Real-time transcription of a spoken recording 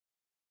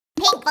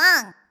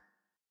Pinkfong.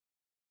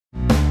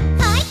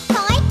 Hoi,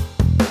 hoi.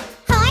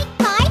 Hoi,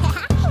 hoi.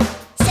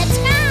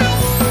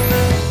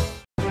 Subscribe.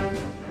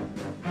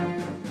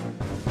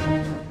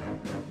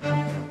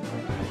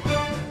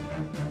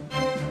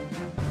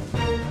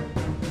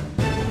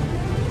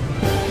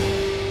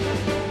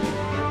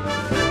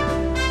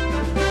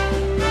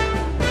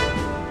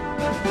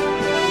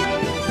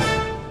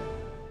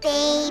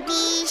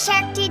 Baby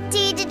shark doo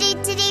doo doo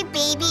doo doo doo.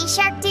 Baby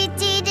shark doo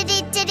doo doo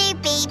doo doo doo.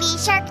 Baby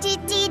shark doo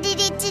doo doo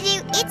doo doo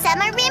doo. It's a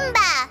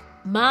marimba.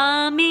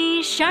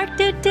 Mommy shark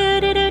doo doo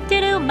doo doo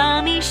doo doo.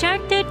 Mommy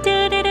shark doo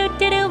doo doo doo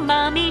doo doo.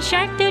 Mommy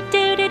shark doo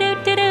doo doo doo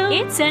doo doo.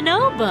 It's an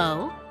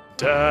oboe.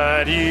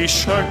 Daddy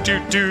shark doo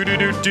doo doo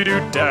doo doo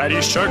doo.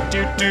 Daddy shark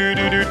doo doo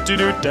doo doo doo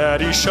doo.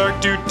 Daddy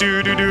shark doo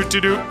doo doo doo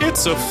doo doo.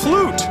 It's a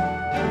flute.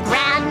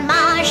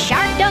 Grandma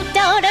shark doo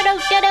doo doo doo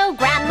doo doo.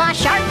 Grandma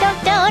shark doo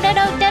doo doo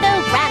doo doo doo.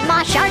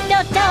 Grandma shark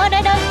doo doo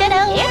doo doo doo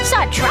doo. It's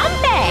a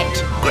trumpet.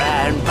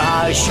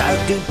 Grandpa shark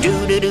doo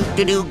doo doo doo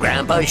doo doo.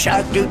 Grandpa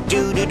shark doo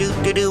doo doo doo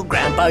doo doo.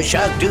 Grandpa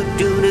shark doo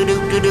doo doo doo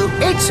doo doo.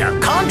 It's a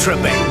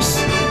contrabass.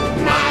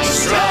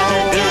 Maestro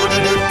doo doo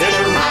doo doo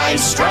doo.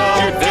 Maestro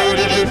doo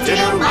doo doo doo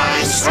doo.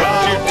 Maestro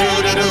doo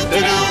doo doo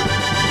doo doo.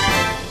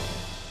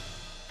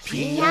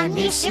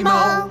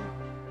 Pianissimo,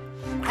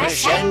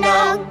 crescendo,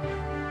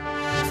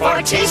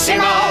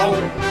 fortissimo,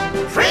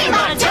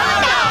 prima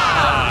donna.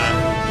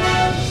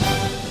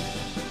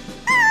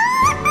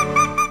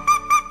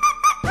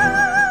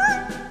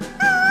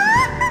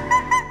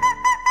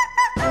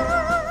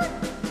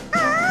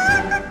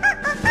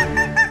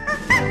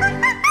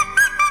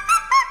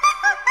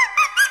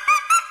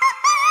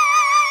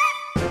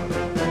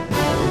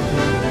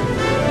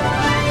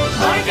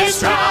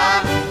 Orchestra,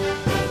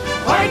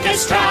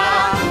 orchestra,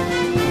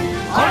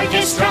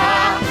 orchestra,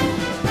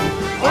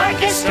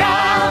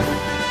 orchestra,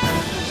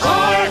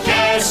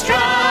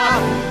 orchestra,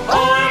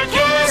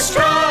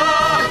 orchestra.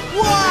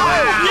 Wow!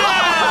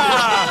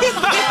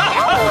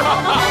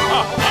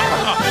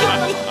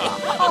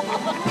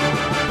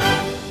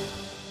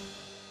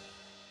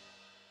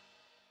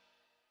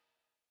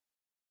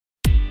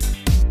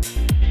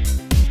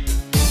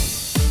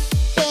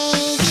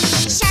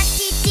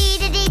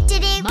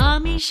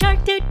 Mommy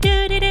shark doo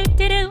doo doo doo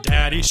doo doo.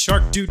 Daddy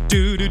shark doo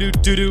doo doo doo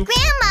doo doo.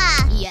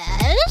 Grandma.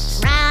 Yes.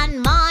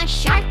 Grandma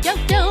shark doo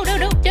doo doo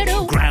doo doo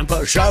doo.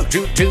 Grandpa shark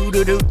doo doo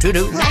doo doo doo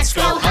doo. Let's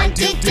go hunt.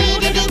 Doo doo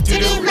doo doo doo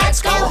doo.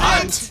 Let's go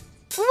hunt.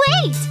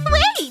 Wait,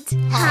 wait.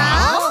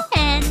 How?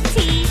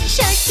 Auntie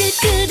shark doo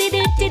doo doo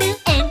doo doo doo.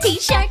 Auntie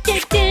shark doo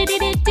doo doo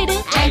doo doo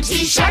doo.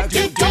 Auntie shark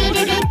doo doo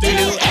doo doo doo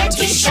doo.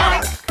 Auntie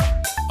shark.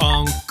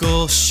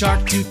 Uncle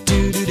shark doo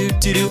doo doo doo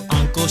doo doo.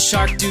 Uncle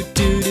shark doo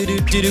doo doo doo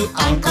doo doo.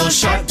 Uncle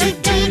shark doo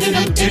doo doo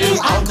doo doo doo.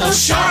 Uncle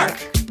shark.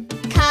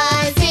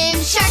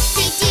 Cousin shark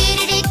doo doo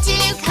doo doo doo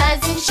doo.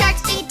 Cousin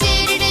sharks doo doo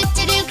doo doo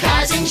doo doo.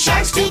 Cousin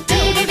sharks doo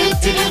doo doo doo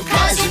doo doo.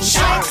 Cousin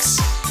sharks.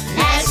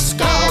 Let's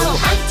go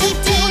hunt doo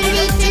doo doo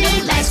doo doo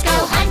doo. Let's go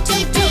hunt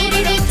doo doo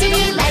doo doo doo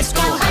doo. Let's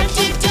go hunt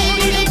doo doo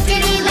doo doo doo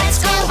doo. Let's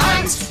go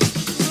hunt.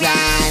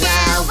 Run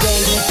away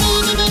doo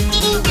doo doo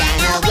doo doo.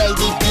 Run away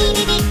doo doo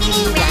doo doo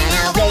doo. Run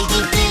away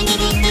doo doo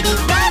doo doo doo.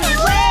 Run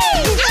away!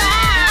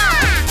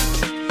 Ah!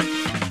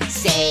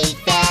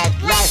 Safe at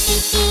last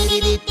doo doo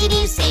doo doo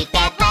doo. Safe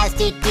at last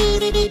doo doo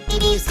doo doo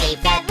doo.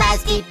 Safe at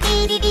last doo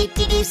doo doo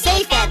doo doo.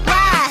 Safe at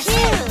last.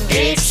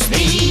 It's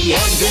the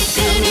end. Doo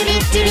doo doo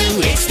doo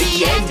doo. It's the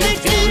end. Doo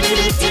doo doo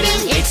doo doo.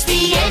 It's the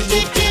end.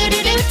 Doo doo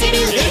doo doo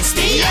doo. It's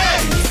the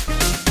end.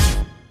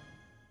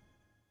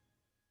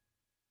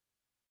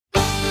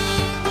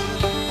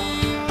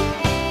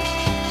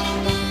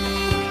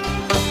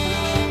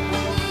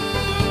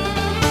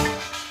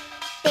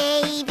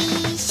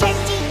 Baby shark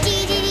doo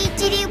doo doo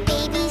doo doo.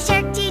 Baby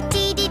shark doo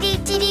doo doo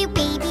doo doo.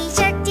 Baby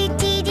shark doo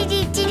doo doo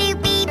doo doo.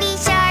 Baby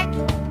shark.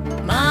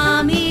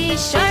 Mommy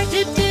shark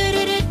doo doo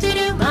doo doo doo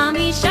doo.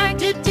 Mommy shark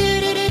doo doo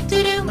doo doo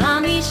doo doo.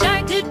 Mommy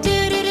shark doo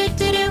doo doo doo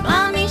doo doo.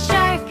 Mommy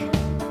shark.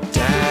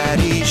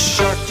 Daddy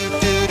shark doo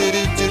doo doo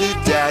doo doo doo.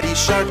 Daddy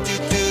shark doo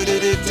doo doo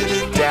doo doo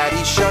doo.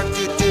 Daddy shark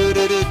doo doo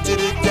doo doo doo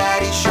doo.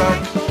 Daddy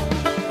shark.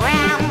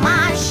 Grandma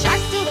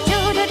shark doo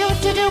doo doo doo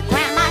doo doo.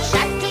 Grandma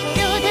shark doo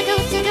doo doo doo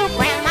doo doo.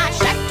 Grandma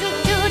shark doo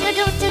doo doo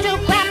doo doo doo.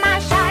 Grandma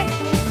shark.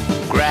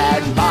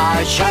 Grandpa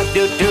shark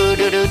doo doo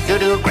doo doo doo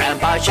doo.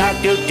 Grandpa shark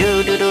doo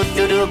doo doo doo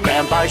doo doo.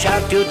 Grandpa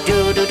shark doo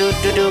doo doo doo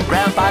doo doo.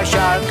 Grandpa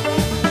shark.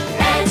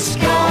 Let's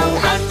go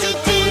hunt doo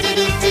doo doo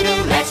doo doo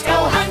doo. Let's go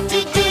hunt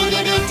doo doo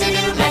doo doo doo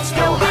doo. Let's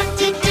go hunt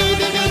doo doo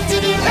doo doo doo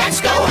doo. Let's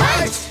go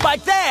hunt. But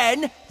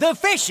then the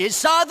fishes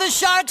saw the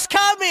sharks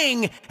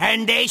coming,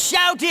 and they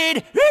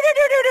shouted, "Run!"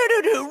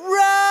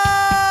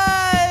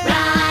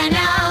 Run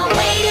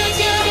away doo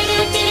doo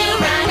doo doo doo.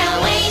 Run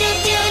away doo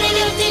doo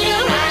doo doo doo.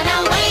 Run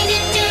away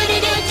doo doo doo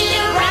doo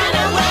doo. Run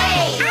away.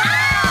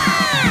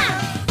 Ah!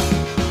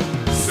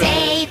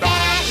 Safe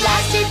at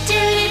last doo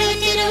doo doo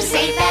doo doo.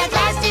 Safe at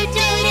last doo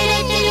doo doo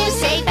doo doo.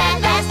 Safe at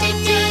last doo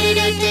doo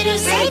doo doo doo.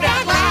 Safe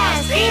at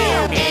last.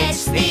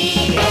 It's the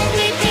end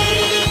doo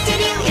doo doo doo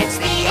doo. It's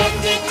the end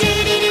doo doo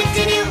doo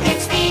doo doo.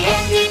 It's the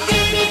end doo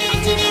doo doo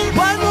doo doo.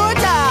 One more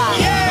time.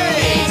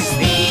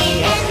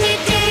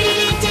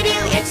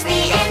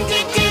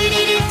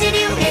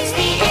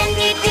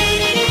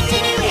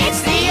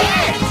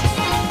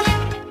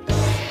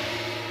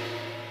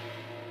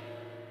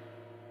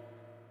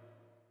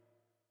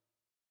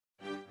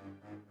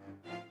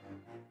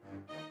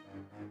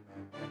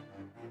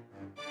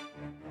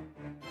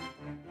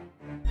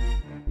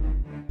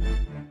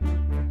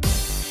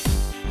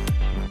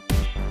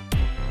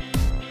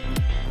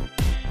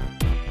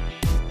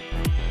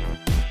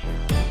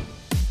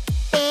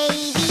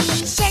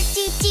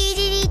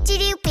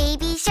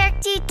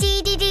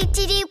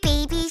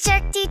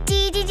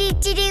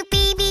 do,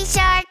 baby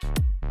shark.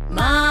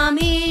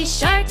 Mommy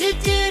shark, do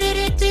do do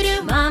do do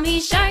do. Mommy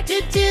shark,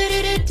 do do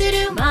do do do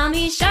do.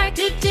 Mommy shark,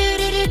 do do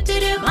do do do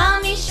do.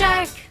 Mommy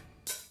shark.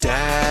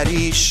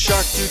 Daddy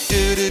shark, do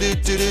do do do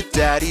do do.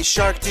 Daddy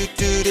shark, do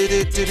do do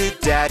do do do.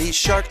 Daddy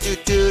shark, do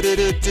do do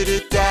do do do.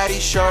 Daddy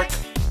shark.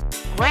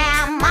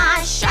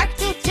 Grandma shark,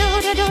 do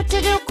do do do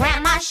do do.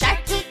 Grandma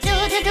shark, do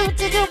do do do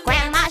do do.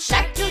 Grandma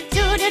shark, do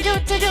do do do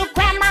do do.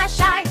 Grandma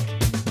shark.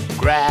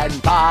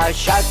 Grandpa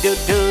shark do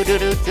do do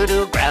do do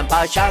do.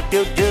 Grandpa shark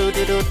do do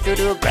do do do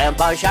do.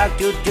 Grandpa shark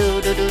do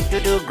do do do do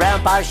do.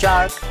 Grandpa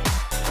shark.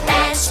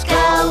 Let's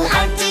go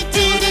hunt, do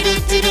do do do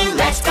do do.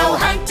 Let's go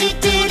hunt, do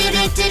do do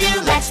do do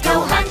do. Let's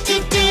go hunt, do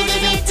do do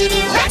do do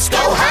do. Let's go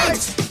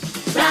hunt.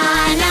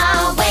 Run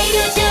away,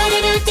 do do do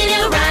do do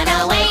do. Run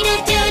away, do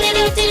do do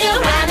do do do.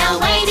 Run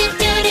away, do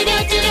do do do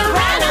do do.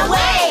 Run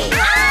away.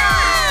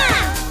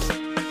 Ah!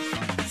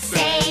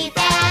 Safe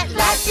at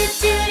last, do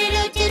do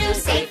do do do.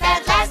 Safe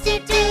at last, do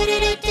do do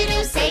do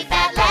do. Safe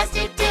at last,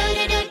 do do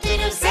do do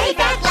do. Safe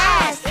at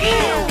last.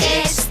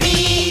 It's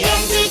the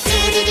end, do do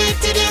do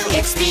do do.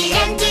 It's the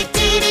end, do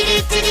do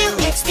do do do.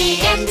 It's the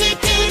end, do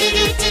do do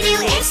do do.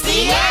 It's the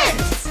end.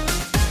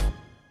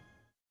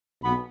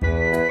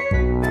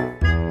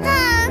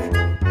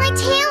 My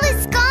tail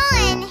is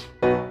gone.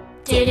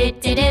 Do do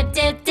do do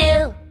do do.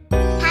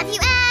 Have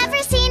you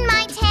ever seen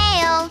my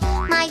tail?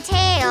 My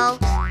tail,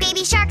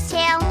 baby shark's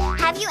tail.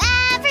 Have you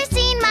ever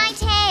seen my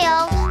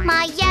tail?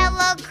 My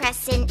yellow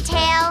crescent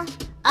tail.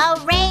 A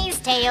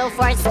raised tail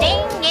for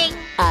stinging.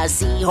 A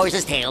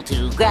seahorse's tail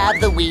to grab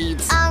the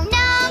weeds. Oh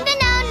no, no,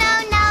 no,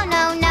 no, no,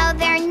 no, no,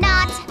 they're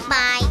not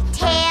my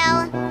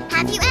tail.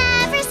 Have you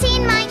ever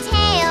seen my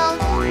tail?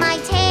 My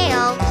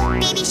tail,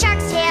 baby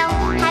shark's tail.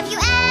 Have you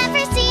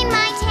ever seen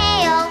my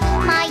tail?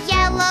 My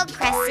yellow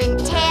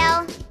crescent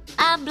tail.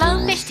 A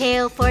blowfish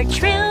tail for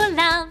true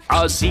love.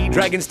 A sea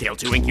dragon's tail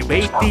to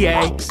incubate the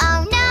eggs.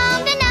 Oh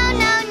no, no, no,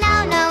 no,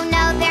 no, no,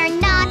 no, they're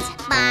not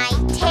my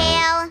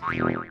tail.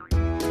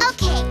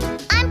 Okay,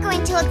 I'm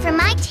going to look for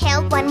my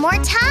tail one more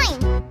time.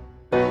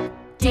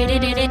 Do do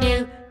do do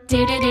do.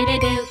 Do do do do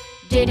do.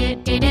 Do do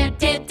do do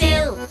do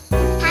do.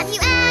 Have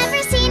you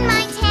ever seen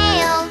my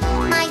tail?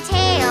 My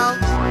tail,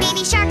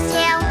 baby shark's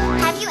tail.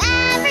 Have you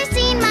ever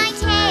seen my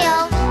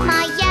tail?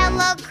 My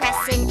yellow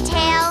crescent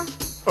tail.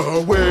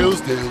 A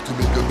whale's tail to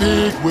make a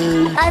big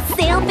wave. A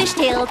sailfish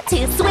tail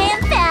to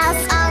swim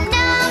fast. Oh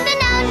no, no,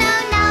 no, no,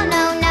 no,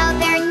 no, no,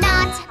 they're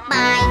not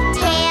my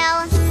tail.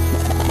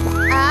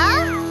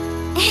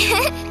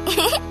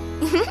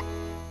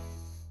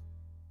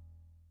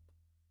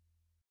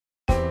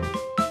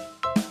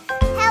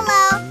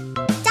 Hello,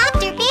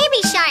 Dr.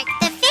 Baby Shark.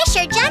 The fish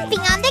are jumping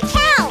on the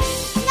kelp.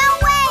 No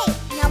way!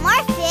 No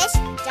more fish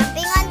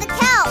jumping on the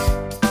kelp.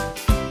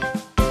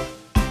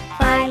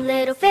 5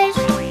 little fish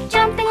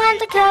jumping on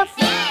the kelp.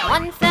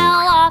 One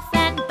fell off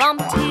and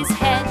bumped his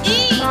head.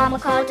 Mama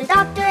called the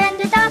doctor and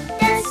the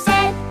doctor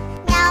said,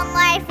 No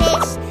more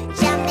fish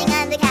jumping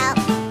on the kelp.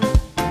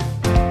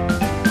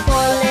 4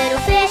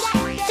 little fish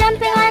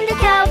jumping on the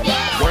kelp.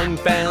 One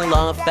fell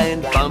off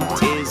and bumped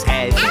his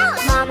head.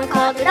 Mama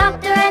called the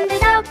doctor and the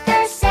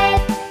doctor said,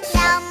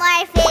 No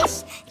more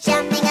fish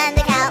jumping on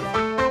the kelp.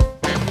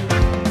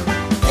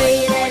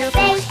 3 little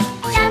fish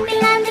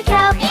jumping on the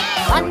kelp.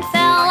 One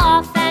fell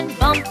off and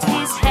bumped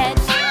his head.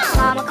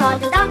 Mama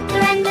called the doctor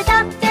and the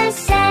doctor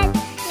said,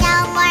 No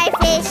more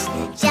fish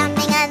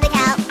jumping on the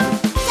kelp.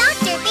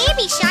 Dr.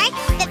 Baby Shark,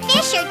 the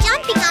fish are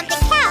jumping on the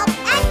kelp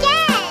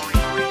again.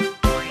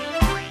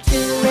 2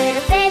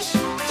 little fish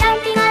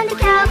jumping on the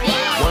kelp.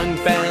 One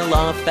fell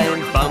off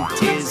and bumped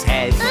his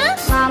head.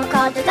 Mama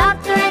called the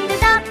doctor and the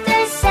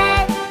doctor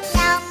said,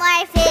 No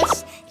more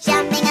fish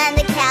jumping on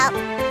the kelp.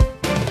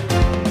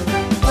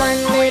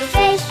 1 little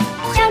fish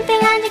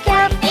jumping on the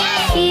kelp.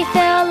 He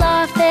fell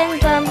off and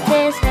bumped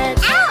his head.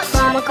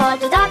 Mama called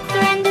the doctor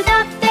and the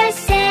doctor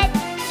said,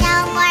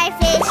 No more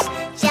fish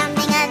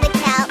jumping on the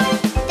kelp.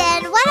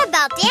 Then what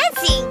about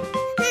dancing?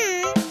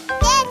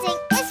 Dancing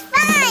is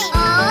fine.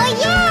 Oh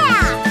yeah!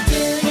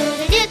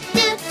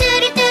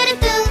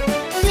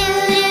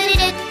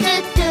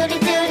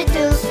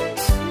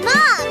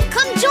 Mom,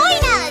 come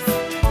join us.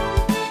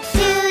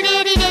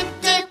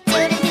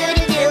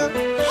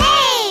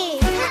 Hey!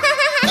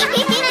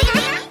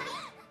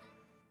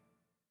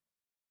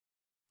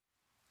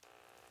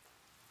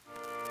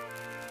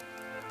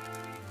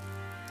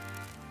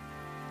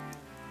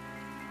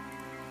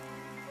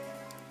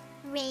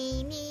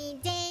 Rainy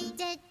day,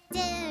 do do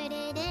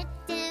do do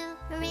do.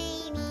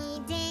 Rainy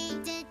day,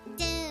 do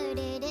do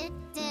do do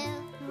do.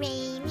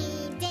 Rainy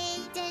day,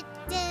 do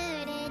do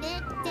do do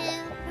do.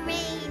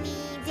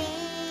 Rainy day.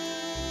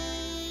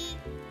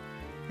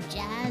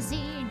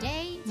 Jazzy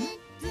day,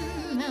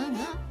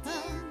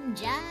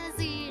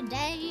 Jazzy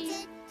day,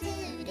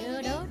 do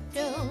do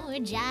do,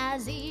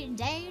 Jazzy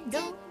day,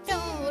 do do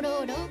do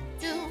do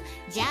do,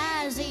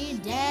 Jazzy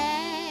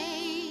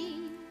day.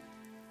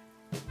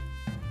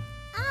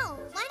 Oh,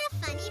 what a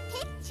funny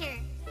picture.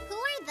 Who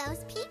are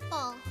those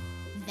people?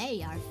 They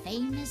they are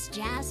famous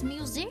jazz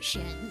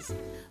musicians.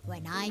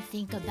 When I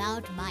think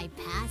about my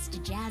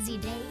past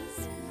jazzy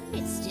days,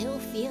 it still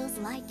feels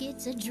like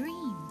it's a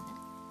dream.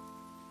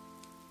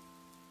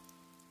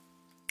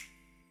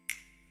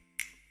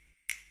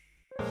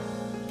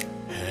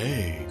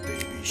 Hey,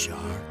 Baby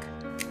Shark.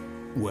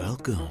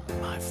 Welcome,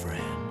 my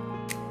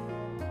friend.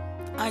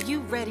 Are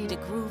you ready to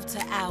groove to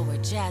our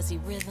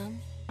jazzy rhythm?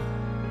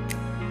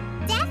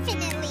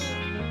 Definitely!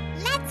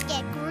 Let's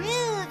get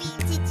groovy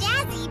to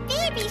Jazzy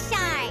Baby Shark!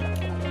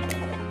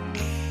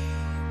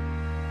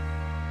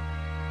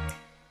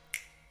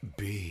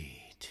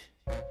 Beat.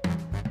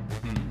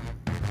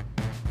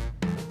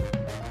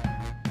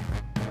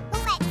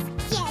 Let's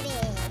get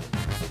it!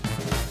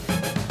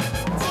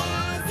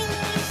 Jazzy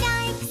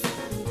Sharks!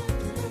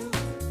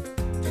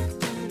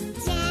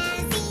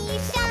 Jazzy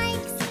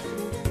Sharks!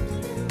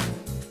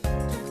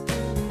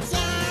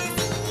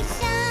 Jazzy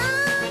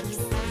Sharks!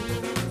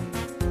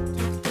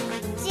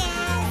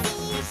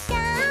 Jazzy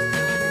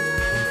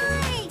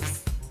Sharks!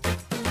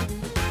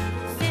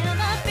 Feel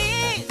the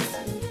beat.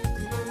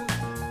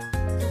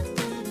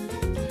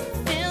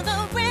 Feel the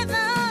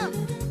rhythm.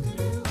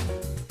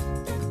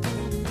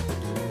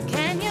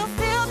 Can you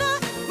feel the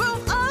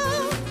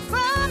groove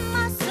from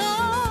my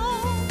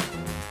soul?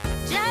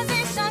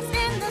 Jazzy sharks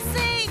in the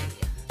sea.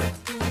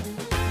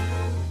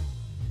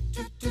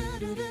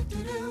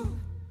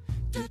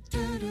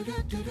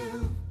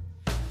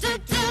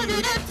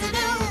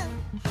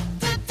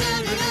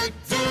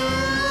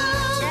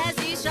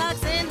 Jazzy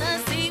sharks in the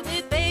sea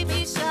with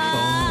Baby Shark.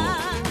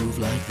 Oh, move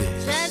like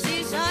this.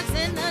 Jazzy sharks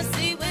in the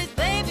sea with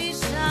Baby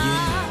Shark.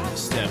 Yeah,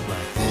 step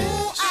like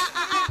Ooh, this.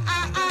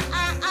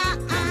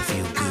 Wanna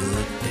feel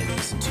good? Then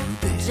listen to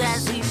this.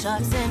 Jazzy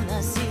sharks in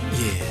the sea.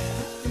 Yeah.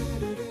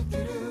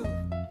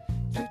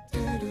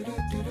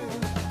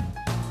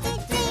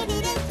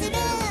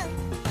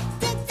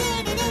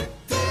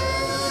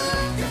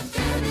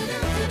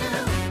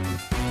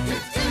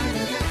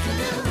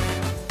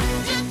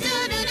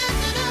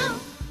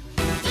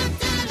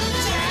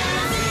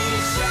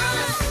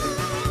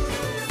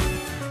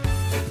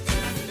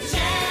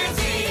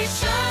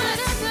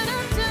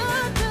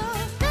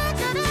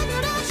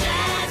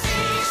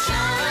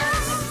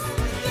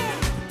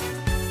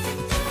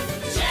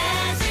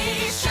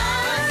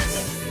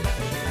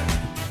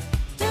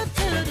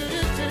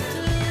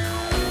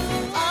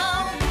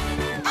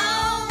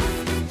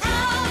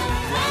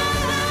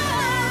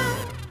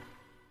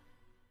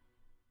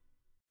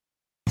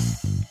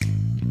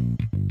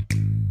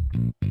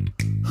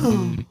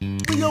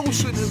 The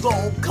ocean is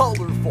all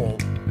colorful.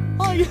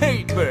 I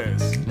hate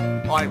this.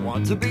 I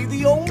want to be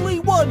the only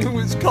one who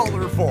is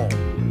colorful.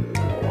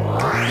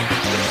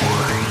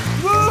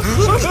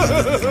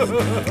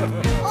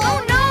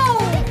 Oh no!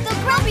 The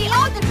grumpy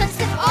octopus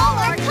took all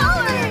our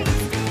colors!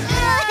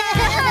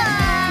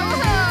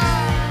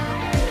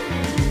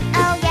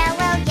 Oh,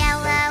 yellow,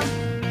 yellow,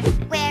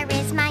 where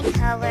is my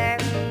color?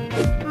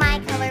 My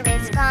color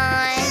is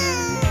gone.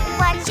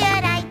 What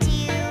should I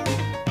do?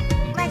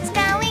 Let's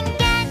go and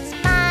get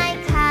my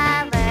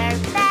color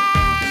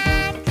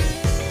back.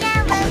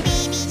 Yellow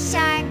baby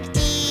shark,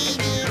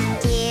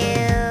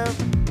 dee-dee-doo.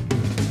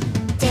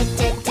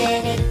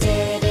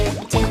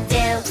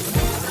 Do-do-do-do-do-do-do.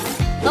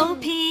 Oh,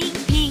 pink,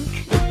 pink,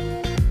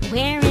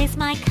 where is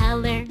my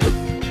color?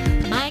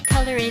 My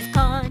color is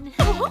gone.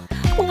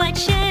 What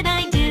should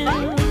I do?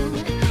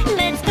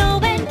 Let's go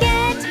and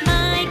get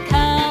my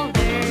color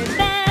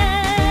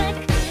back.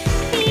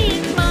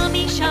 Pink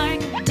mommy shark,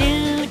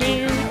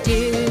 do-do-do.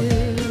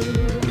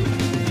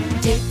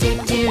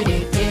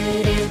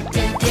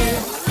 Do-do-do-do-do-do-do.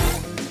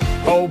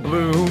 Oh,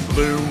 blue,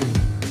 blue,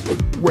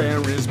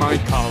 where is my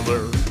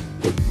color?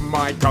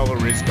 My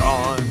color is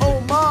gone.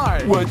 Oh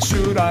my! What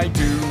should I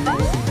do?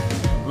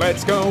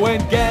 Let's go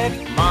and get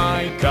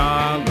my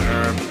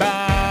color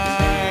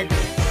back.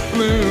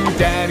 Blue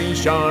daddy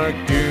shark,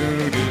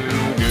 do-do-do.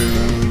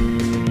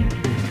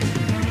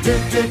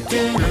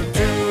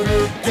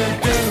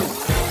 Do-do-do-do-do-do-do.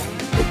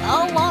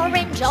 Oh,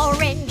 orange,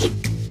 orange,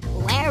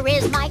 where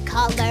is my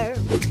color?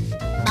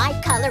 My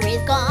color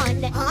is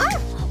gone. Huh?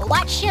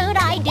 What should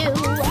I do?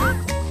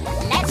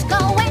 Let's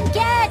go and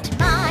get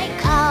my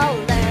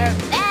color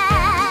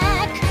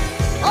back.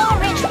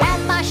 Orange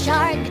grandma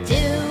shark,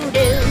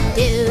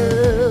 do-do-do.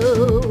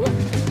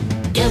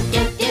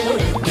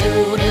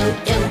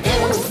 Do-do-do-do-do-do-do.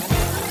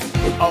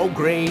 Oh,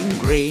 green,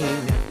 green,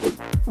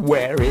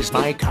 where is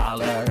my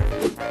color?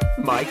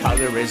 My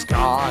color is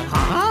gone.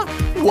 Huh?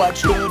 What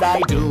should I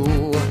do?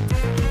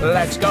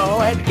 Let's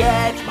go and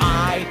get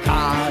my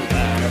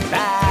color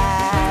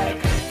back.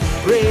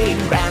 Green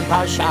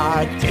grandpa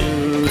shark,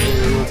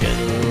 do-do-do.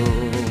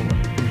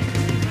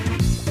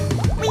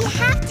 We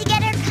have to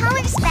get our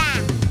colors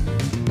back.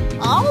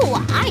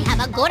 Oh, I have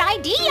a good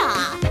idea.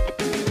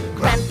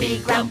 Grumpy,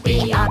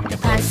 grumpy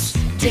octopus,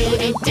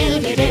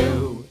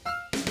 do-do-do-do-do.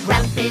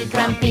 Grumpy,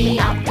 grumpy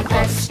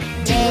octopus,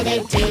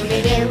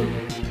 do-do-do-do-do.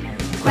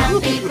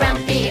 Grumpy,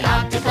 grumpy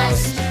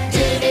octopus,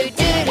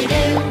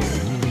 do-do-do-do-do.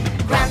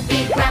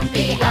 Grumpy,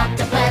 grumpy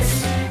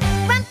octopus.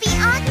 Grumpy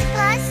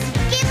octopus,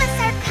 give us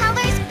our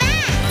colors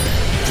back.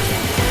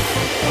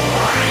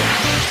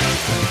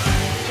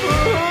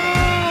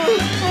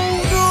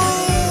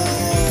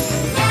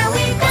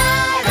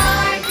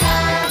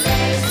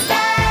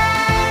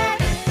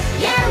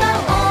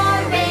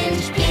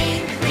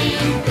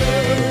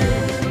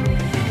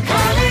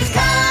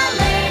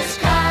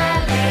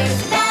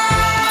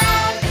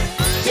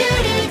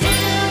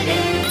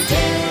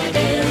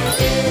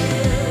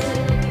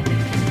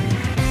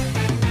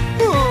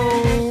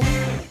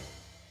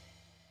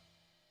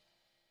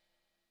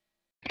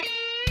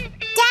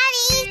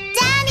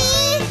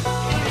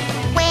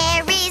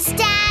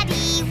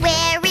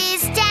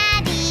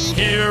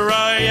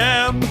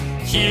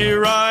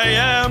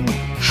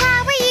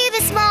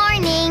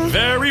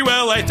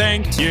 I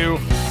thank you.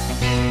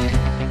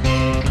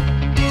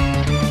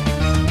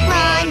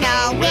 Run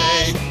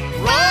away!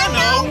 Run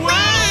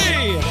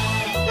away!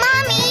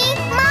 Mommy!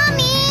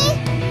 Mommy!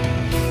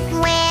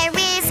 Where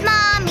is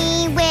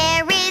Mommy?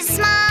 Where is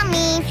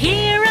Mommy?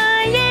 Here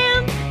I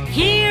am,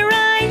 here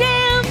I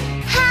am.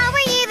 How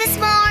are you this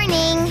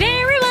morning?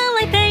 Very well,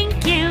 I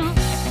thank you.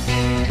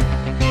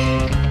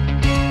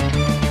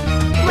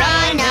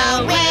 Run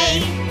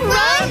away!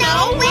 Run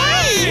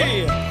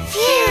away!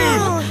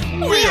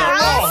 Phew! We are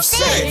all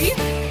safe!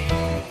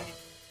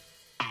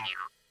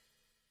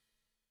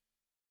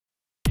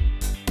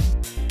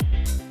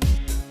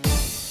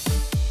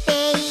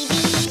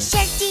 Baby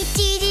shark doo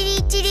doo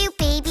doo doo doo,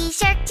 baby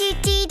shark doo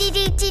doo doo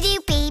doo doo,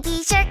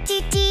 baby shark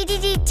doo doo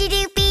doo doo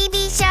doo,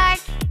 baby shark.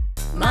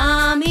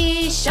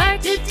 Mommy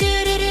shark doo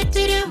doo doo doo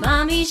doo doo.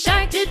 Mommy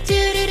shark doo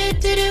doo doo doo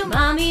doo doo.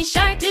 Mommy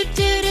shark doo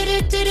doo doo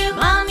doo doo doo.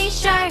 Mommy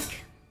shark.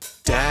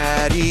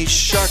 Daddy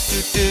shark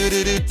doo doo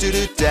doo doo doo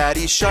doo.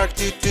 Daddy shark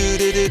doo doo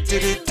doo doo doo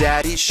doo.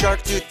 Daddy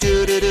shark doo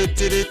doo doo doo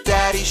doo doo.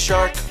 Daddy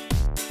shark.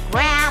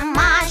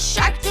 Grandma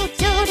shark doo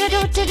doo doo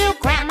doo doo doo.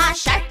 Grandma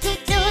shark doo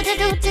doo doo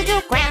doo doo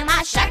doo.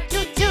 Grandma shark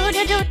doo doo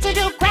doo doo doo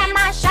doo.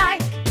 Grandma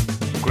shark.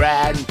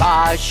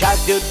 Grandpa shark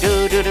doo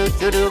doo doo doo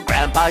doo doo.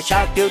 Grandpa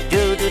shark doo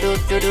doo doo doo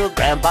doo doo.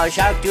 Grandpa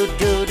shark doo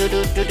doo doo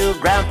doo doo doo.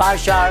 Grandpa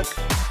shark.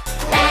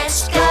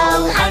 Let's go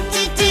hunt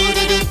doo doo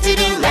doo doo doo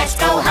doo. Let's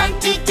go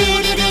hunt doo doo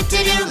doo doo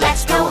doo doo.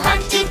 Let's go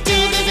hunt doo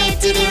doo doo doo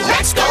doo doo.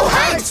 Let's go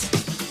hunt.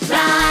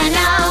 Run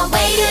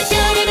away doo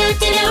doo doo doo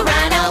doo doo.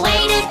 Run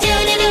away doo doo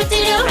doo doo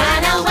doo doo.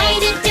 Run away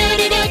doo doo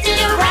doo doo doo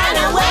doo. Run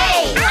away.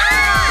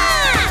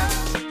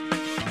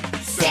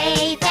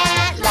 Safe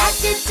at last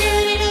doo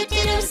doo doo doo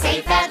doo doo.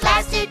 Safe at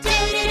last doo doo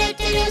doo doo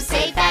doo doo.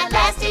 Safe at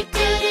last doo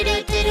doo doo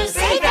doo doo doo.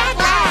 Safe at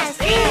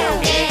last.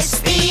 It's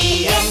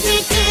the end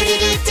doo doo doo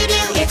doo doo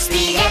doo. It's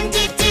the end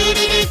doo doo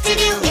doo doo doo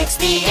doo. It's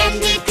the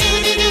end doo doo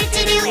doo doo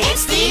doo doo.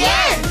 It's the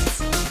end.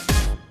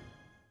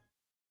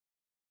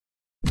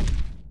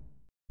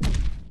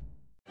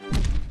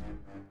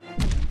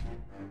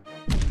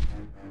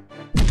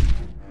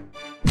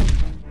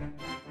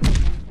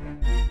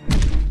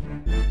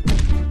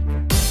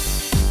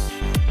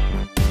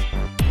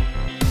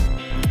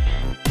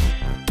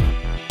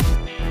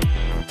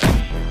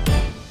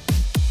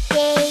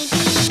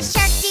 Baby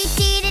shark doo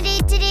doo doo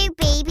doo doo doo.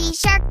 Baby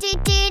shark doo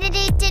doo doo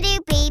doo doo doo.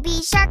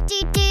 Baby shark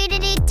doo doo doo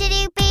doo doo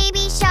doo.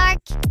 Baby shark.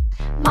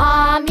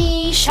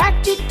 Mommy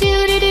shark doo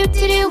doo doo doo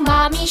doo doo.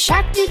 Mommy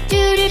shark doo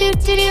doo doo doo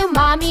doo doo.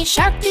 Mommy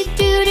shark doo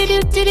doo doo doo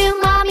doo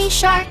doo. Mommy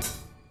shark.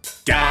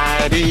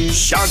 Daddy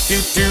shark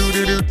doo doo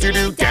doo doo doo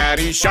doo.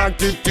 Daddy shark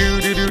doo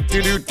doo doo doo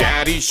doo doo.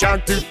 Daddy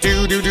shark doo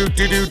doo doo doo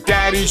doo doo.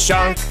 Daddy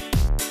shark.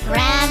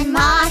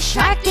 Grandma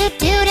shark doo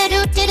doo doo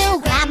doo doo doo.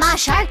 Grandma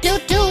shark doo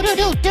doo doo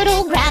doo doo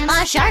doo.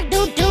 Grandma shark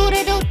doo doo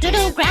doo doo doo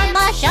doo.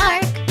 Grandma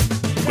shark.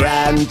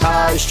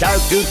 Grandpa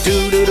shark doo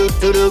doo doo doo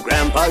doo doo.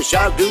 Grandpa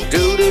shark doo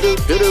doo doo doo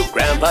doo doo.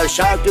 Grandpa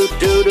shark doo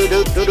doo doo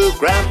doo doo doo.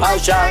 Grandpa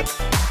shark.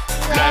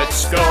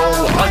 Let's go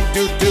hunt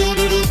doo doo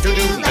doo doo doo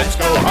doo. Let's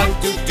go hunt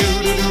doo doo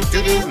doo doo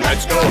doo doo.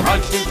 Let's go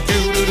hunt doo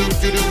doo doo doo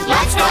doo doo.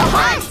 Let's go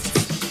hunt.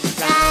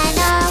 Run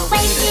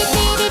away doo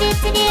doo doo doo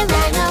doo doo.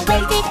 Run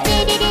away doo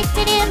doo doo doo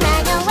doo doo.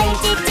 Run away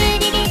doo doo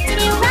doo doo doo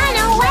doo. Run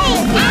away.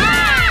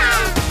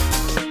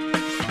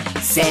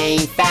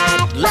 Safe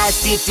at last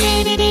doo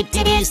doo doo doo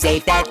doo doo.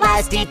 Safe at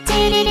last doo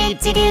doo doo doo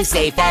doo doo.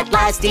 Safe at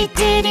last doo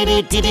doo doo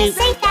doo doo doo.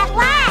 Safe at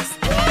last.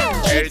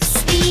 It's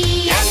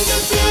The end doo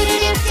doo doo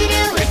doo doo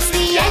doo. It's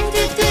the end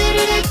doo doo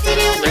doo doo doo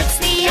doo. It's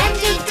the end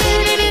doo doo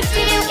doo doo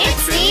doo doo.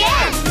 It's the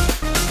end.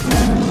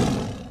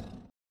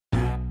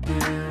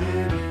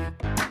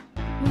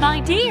 My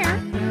dear,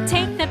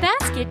 take the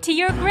basket to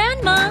your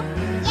grandma.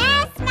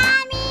 Yes,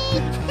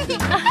 Mommy.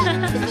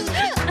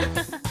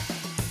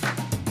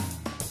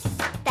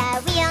 The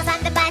wheels on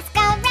the bus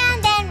go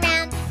round and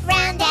round,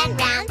 round and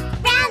round,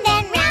 round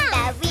and round.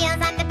 The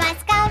wheels on the bus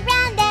go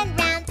round and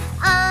round,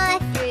 all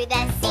through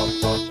the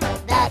sea.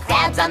 The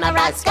crabs on the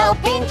rocks go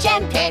pinch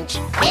and pinch,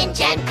 pinch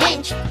and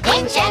pinch,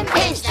 pinch and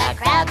pinch. The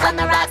crabs on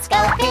the rocks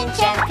go pinch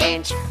and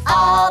pinch,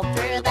 all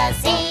through the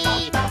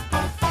sea.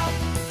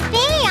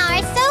 They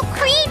are so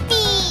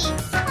creepy.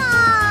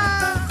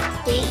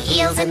 Aww. The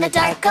eels in the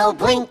dark go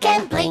blink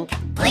and blink,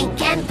 blink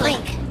and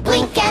blink,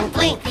 blink and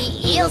blink. The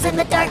eels in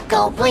the dark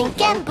go blink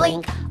and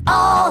blink,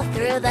 all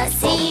through the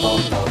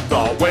sea.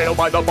 The whale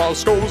by the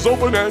bus goes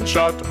open and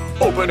shut,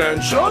 open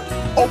and shut,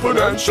 open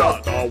and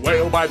shut. The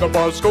whale by the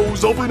bus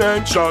goes open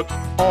and shut,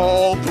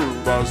 all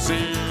through the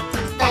sea.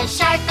 The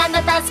shark on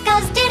the bus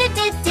goes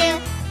doo-doo-doo-doo,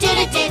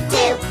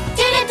 doo-doo-doo-doo,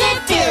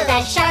 doo-doo-doo-doo.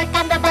 The shark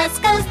on the bus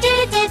goes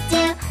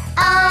doo-doo-doo-doo,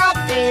 all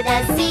through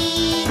the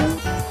sea.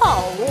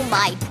 Oh,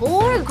 my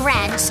poor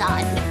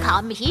grandson,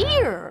 come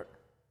here.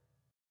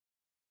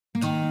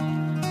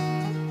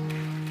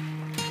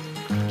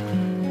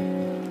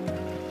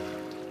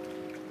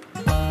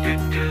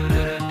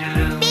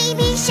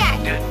 Baby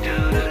shark,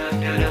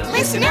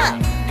 listen up.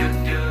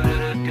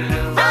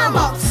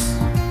 Vamos.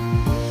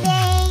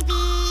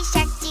 Baby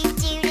shark,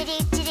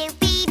 doo-doo-doo-doo-doo.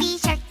 Baby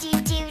shark,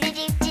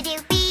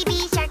 doo-doo-doo-doo-doo. Baby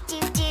shark,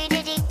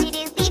 doo-doo-doo-doo-doo.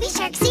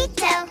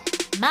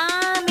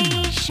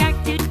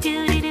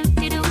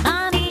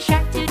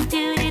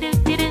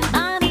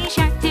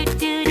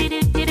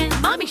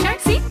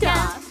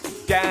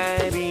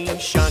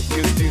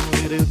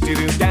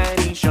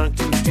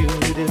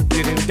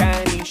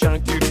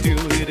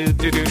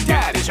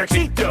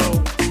 Sharkcito.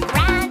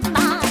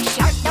 Grandma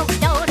Shark, do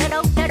do do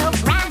do do do.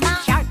 Grandma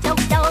Shark, do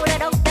do do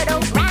do do do.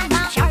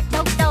 Grandma Shark,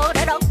 do do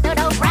do do do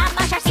do.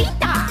 Grandma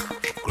Sharkcito.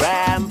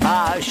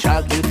 Grandpa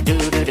Shark, do do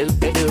do do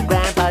do do.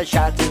 Grandpa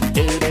Shark, do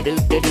do do do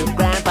do do.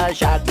 Grandpa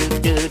Shark, do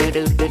do do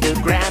do do do.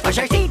 Grandpa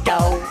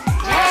Sharkcito.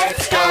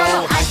 Let's go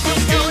hunt, do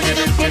do do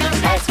do do do.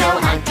 Let's go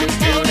hunt, do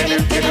do do do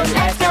do do.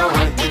 Let's go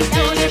hunt, do do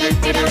do do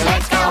do do.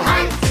 Let's go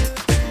hunt.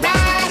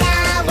 Run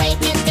away,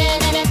 do do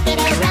do do do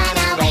do. Run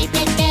away,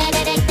 do do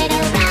do do do do.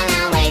 Run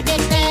away, do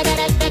do do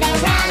do do do.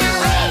 Run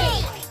away.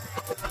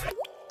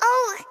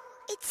 Oh,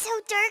 it's so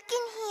dark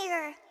in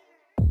here.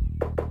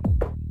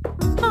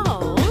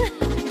 Oh,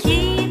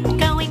 keep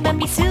going, but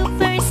be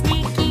super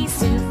sneaky,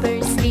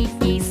 super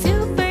sneaky,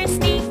 super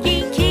sneaky.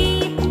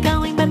 Keep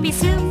going, but be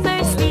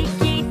super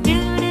sneaky. Do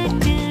do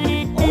do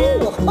do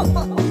do.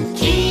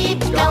 Keep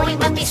going,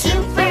 but be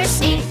super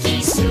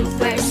sneaky,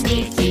 super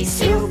sneaky,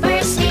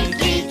 super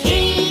sneaky.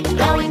 Keep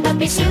going, but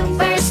be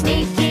super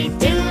sneaky.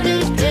 Do do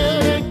do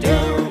do do.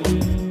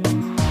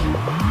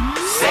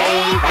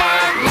 Save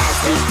that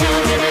last, do do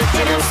do do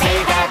do do.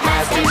 Save that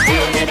last, do do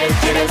do do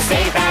do do.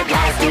 Save that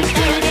last, do do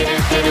do do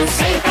do do.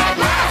 Save that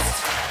last.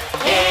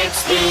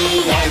 It's the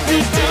end, do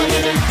do do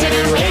do do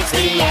do. It's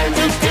the end,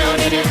 do do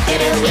do do do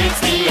do. It's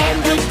the end,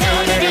 do do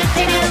do do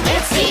do do.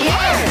 It's the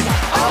end.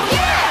 Oh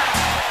yeah.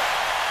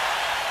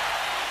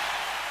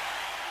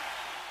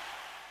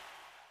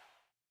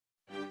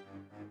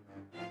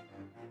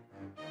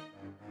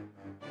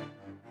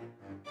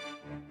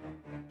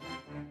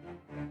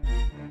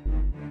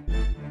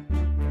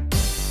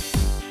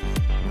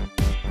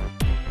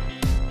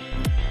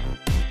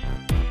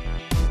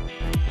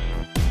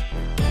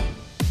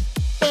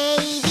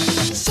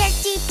 Baby shark,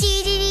 doo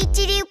doo doo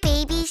doo doo.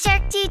 Baby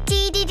shark, doo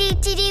doo doo doo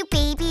doo doo.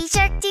 Baby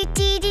shark, doo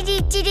doo doo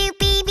doo doo doo.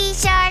 Baby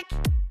shark.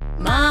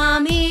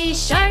 Mommy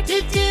shark,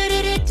 do do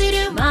do do do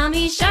do.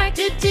 Mommy shark,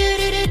 do do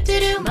do do do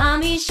do.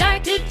 Mommy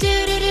shark, do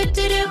do do do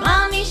do do.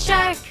 Mommy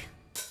shark.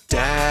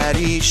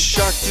 Daddy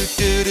shark, do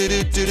do do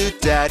do do do.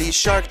 Daddy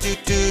shark, do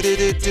do do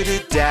do do do.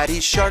 Daddy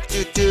shark,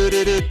 do do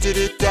do do do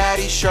do.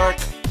 Daddy shark.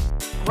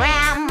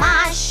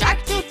 Grandma Shark,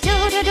 do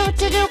do do do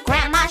do do.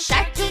 Grandma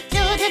Shark, do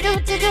do do do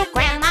do do.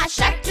 Grandma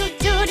Shark, do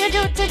do do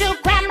do do do.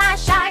 Grandma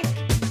Shark.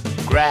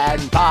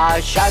 Grandpa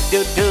Shark,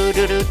 do do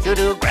do do do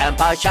do.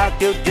 Grandpa Shark,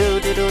 do do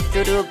do do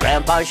do do.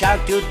 Grandpa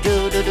Shark, do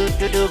do do do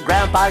do do.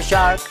 Grandpa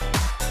Shark.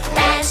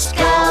 Let's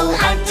go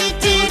hunt, do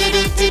do do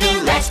do do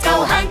do. Let's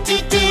go hunt, do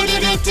do do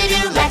do do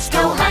do. Let's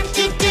go hunt,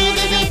 do do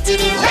do do do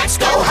do. Let's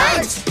go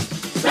hunt.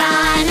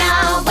 Run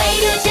away,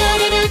 do do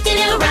do do do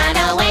do. Run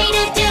away,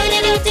 do do do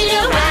do do do.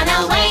 Run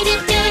away, do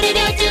do do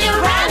do do do.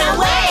 Run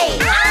away.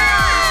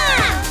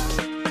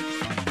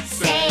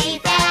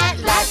 Save that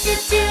last, do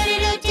do do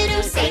do do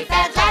do. Save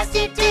that last,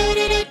 do do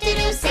do do do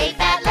do. Save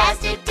that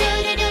last, do do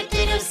do do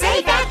do do.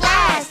 Save that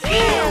last.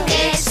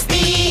 It's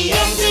the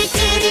end, do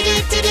do do do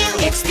do do.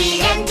 It's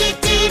the end, do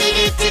do do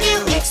do do do.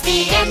 It's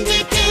the end, do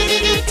do do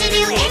do do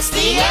do. It's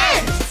the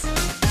end.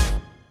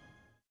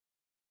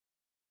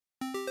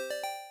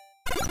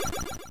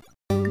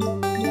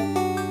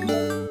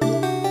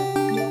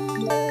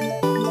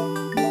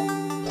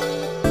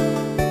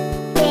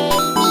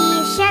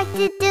 Baby shark,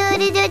 doo doo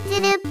doo doo doo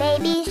doo.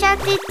 Baby shark,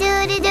 doo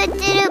doo doo doo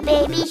doo doo.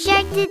 Baby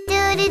shark, doo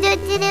doo doo doo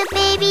doo doo.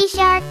 Baby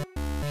shark.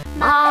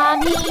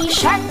 Mommy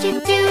shark, do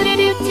do do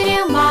do do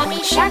do.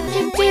 Mommy shark,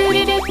 do do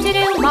do do do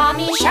do.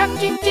 Mommy shark,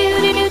 do do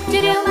do do do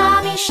do.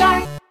 Mommy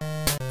shark.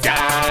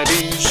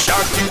 Daddy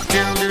shark, do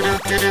do do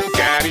do do do.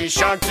 Daddy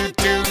shark, do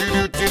do do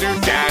do do do.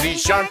 Daddy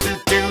shark, do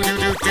do do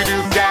do do do.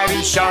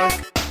 Daddy shark.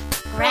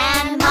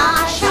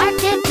 Grandma Shark,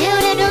 do do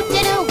do do do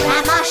do.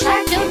 Grandma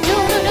Shark, do do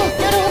do do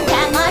do do.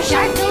 Grandma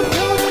Shark, do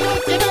do do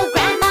do do.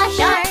 Grandma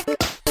Shark.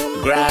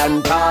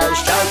 Grandpa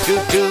Shark, do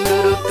do do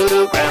do do do.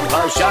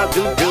 Grandpa Shark,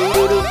 do do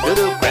do do do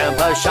do.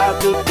 Grandpa Shark,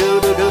 do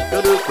do do do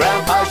do do.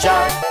 Grandpa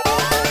Shark.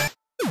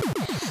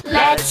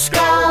 Let's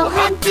go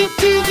hunt, do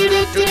do do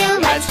do do do.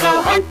 Let's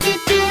go hunt, do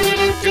do do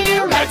do do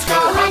do. Let's go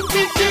hunt,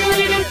 do do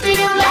do do do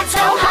do. Let's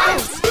go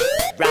hunt.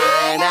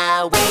 Run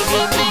away, do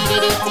do do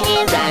do do.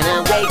 Run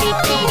away, do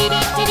do do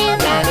do do.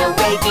 Run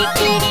away, do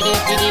do do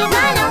do do.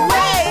 Run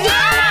away.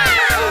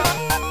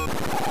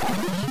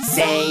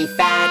 Save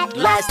that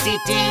last, do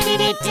do do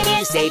do do.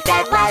 Save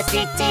that last, do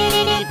do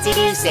do do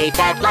do. Save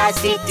that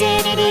last, do do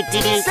do do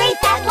do. Save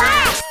that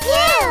last.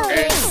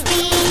 It's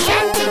the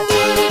end, do do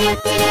do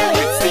do do.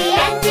 It's the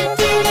end, do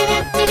do do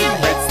do do.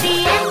 It's the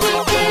end, do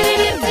do do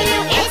do do.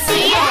 It's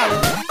the end.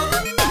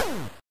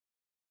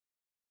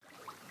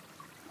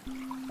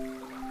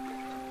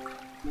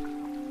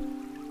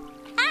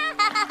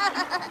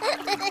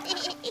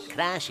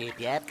 Krahs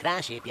Ybab,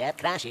 Krahs Ybab,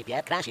 Krahs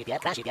Ybab, Krahs Ybab,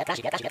 Krahs Ybab,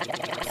 Krahs Ybab, Krahs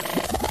Ybab.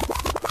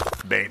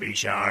 Baby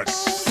sharks.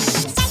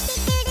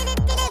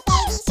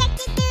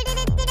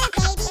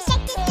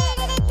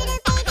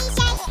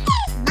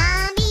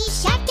 Mommy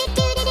shark, doo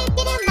doo doo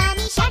doo doo.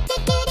 Mommy shark, doo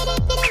doo doo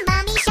doo doo.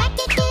 Mommy shark,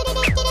 doo doo doo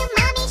doo doo.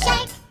 Mommy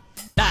shark.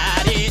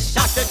 Daddy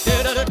shark, do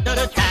do do do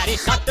do. Daddy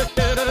shark, do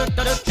do do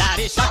do do.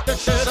 Daddy shark, do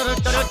do do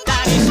do do.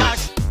 Daddy shark.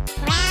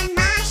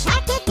 Grandma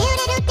shark, doo doo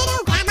doo doo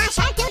doo. Grandma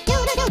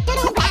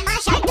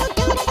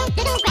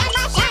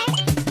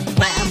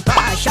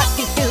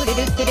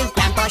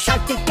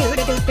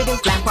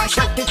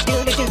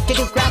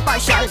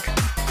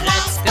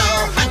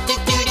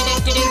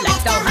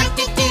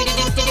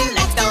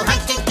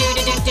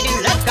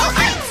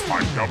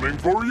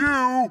Waiting for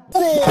you.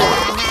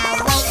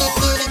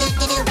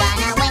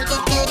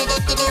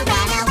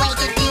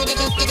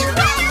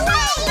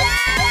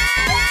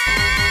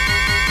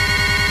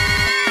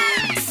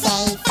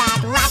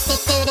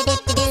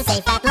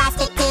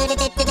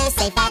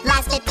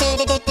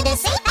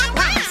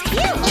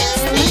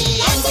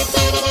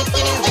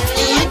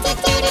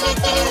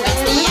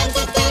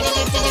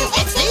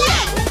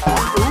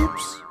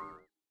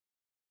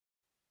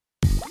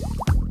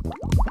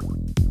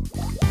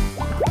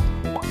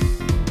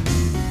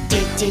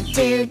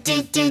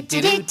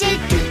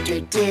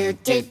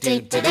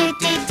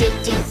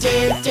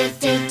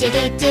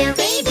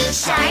 Baby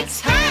shark's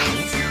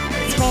hat,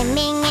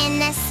 swimming in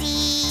the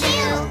sea.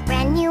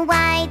 Brand new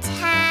white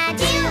hat,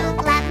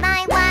 love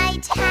my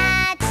white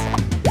hat. I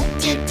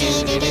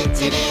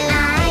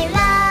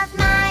love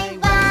my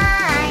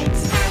white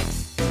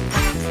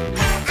hat.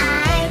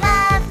 I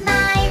love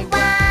my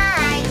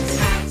white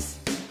hat.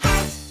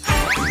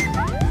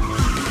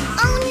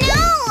 Oh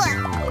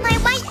no! My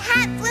white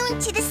hat flew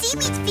into the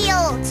seaweed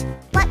field.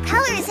 What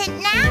color is it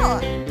now?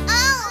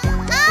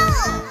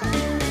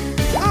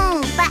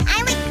 But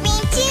I like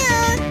green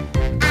too.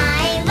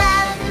 I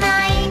love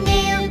my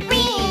new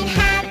green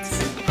hat.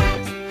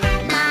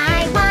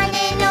 My one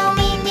and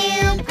only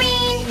new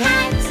green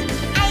hat.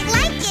 I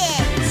like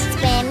it.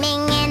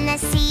 Swimming in the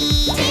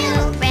sea.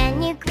 Brand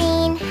new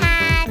green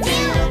hat.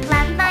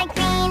 Love my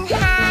green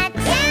hat. I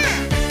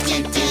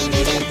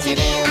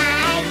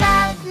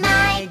love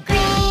my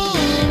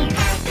green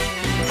hat.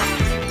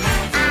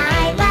 I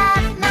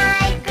love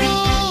my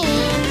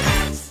green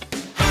hat.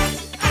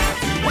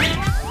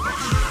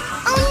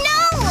 Oh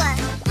no!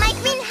 My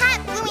green hat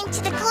flew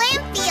into the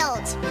clam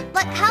field.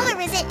 What color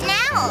is it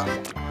now?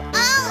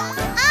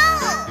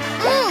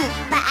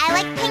 But I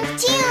like pink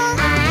too.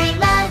 I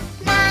love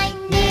my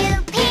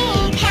new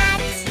pink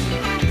hat.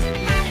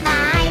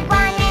 My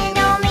one and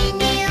only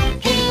new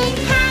pink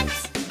hat.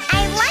 I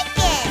like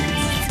it.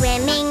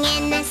 Swimming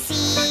in the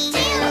sea.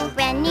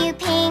 Brand new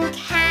pink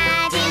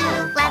hat.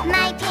 Love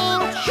my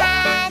pink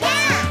hat. I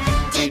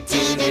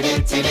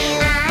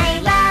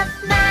love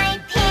my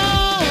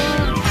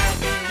pink hat.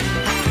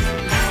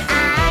 I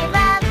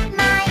love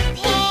my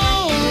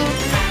pink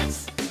hat.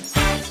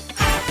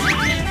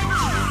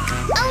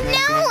 Oh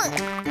no!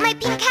 My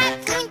pink hat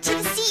flew into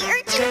the sea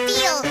urchin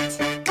field.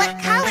 What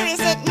color is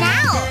it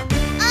now?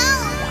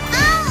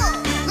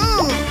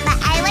 But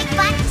I like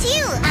black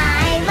too.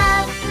 I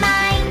love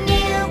my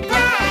new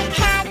black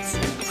hat.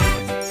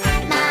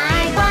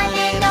 My one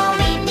and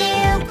only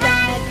new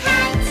black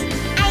hat.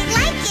 I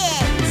like it.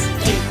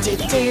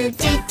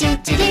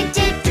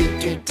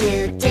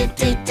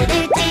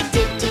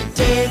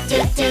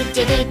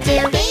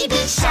 Baby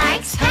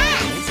shark's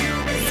hat,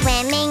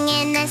 swimming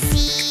in the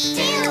sea.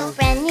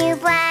 Brand new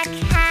black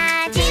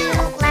hat,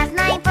 love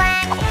my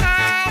black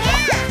hat. I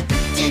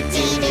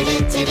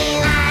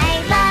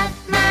love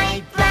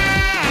my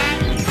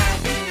black hat.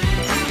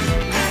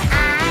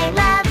 I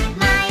love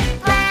my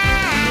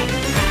black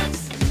hat.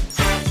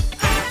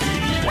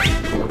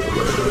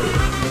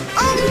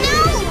 Oh no!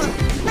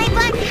 My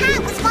black hat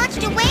was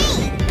washed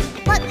away.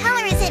 What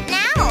color is it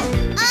now?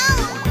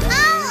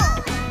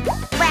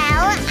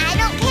 Well, I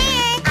don't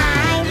care.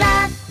 I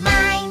love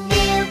my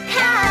new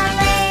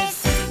colors.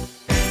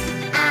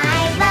 I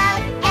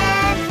love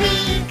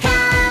every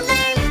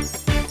color.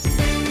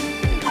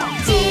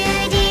 Do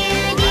do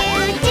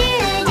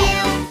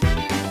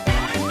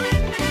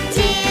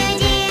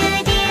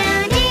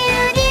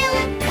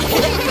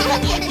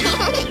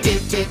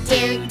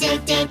do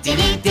do do. Do do do do do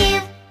do.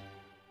 Do.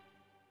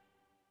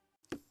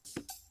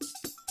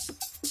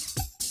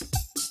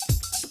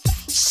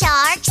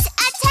 Sharks,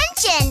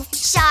 attention!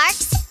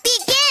 Sharks,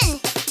 begin!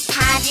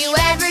 Have you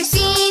ever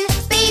seen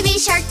Baby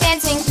Shark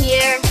dancing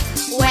here?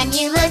 When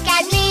you look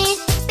at me,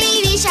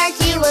 Baby Shark,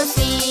 you will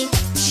see.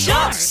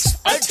 Sharks,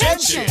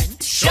 attention!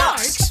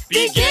 Sharks,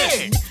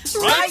 begin!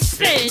 Right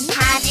fin!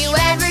 Have you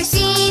ever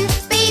seen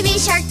Baby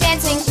Shark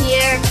dancing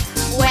here?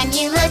 When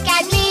you look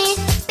at me,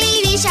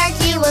 Baby Shark,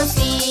 you will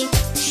see.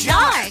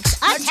 Sharks,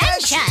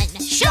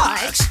 attention!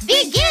 Sharks,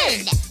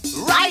 begin!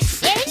 Right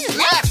fin,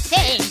 left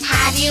fin!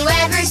 Have you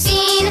ever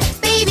seen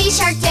Baby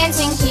Shark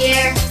dancing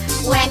here?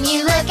 When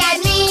you look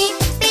at me,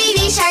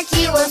 Baby Shark,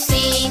 you will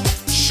see.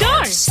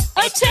 Sharks,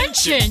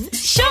 attention!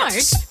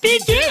 Sharks,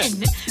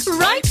 begin!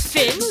 Right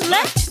fin,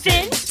 left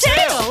fin,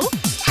 tail!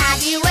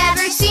 Have you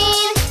ever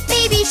seen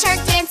Baby Shark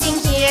dancing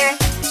here?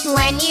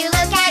 When you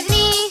look at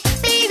me,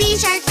 Baby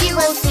Shark, you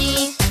will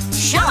see.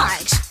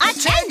 Sharks,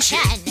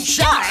 attention!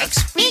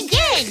 Sharks,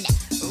 begin!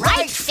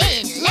 Right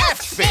fin,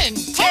 left fin,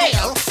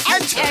 tail,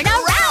 and turn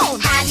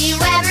around! Have you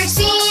ever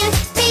seen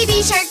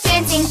Baby Shark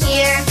dancing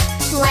here?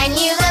 When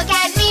you look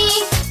at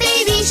me,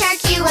 Baby Shark,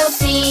 you will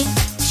see.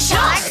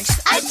 Sharks,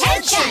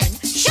 attention!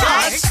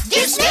 Sharks,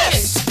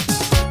 dismissed!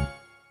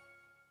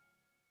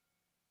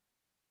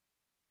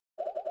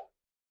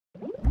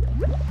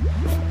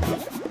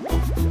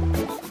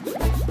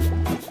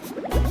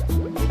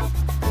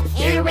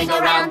 Earring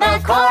around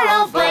the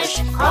coral bush,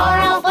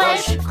 coral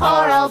bush,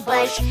 coral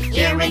bush.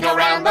 Earring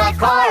around the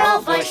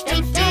coral bush,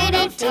 do do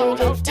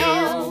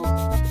do-do-do.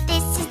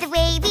 This is the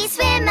way we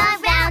swim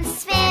around,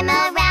 swim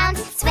around,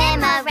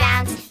 swim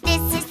around.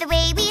 This is the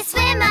way we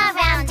swim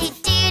around,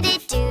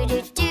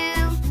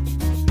 do-do-do-do-do.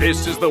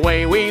 This is the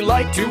way we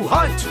like to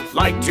hunt,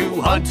 like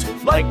to hunt,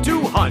 like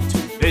to hunt.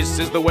 This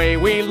is the way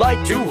we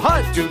like to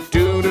hunt,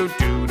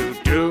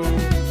 do-do-do-do-do-do.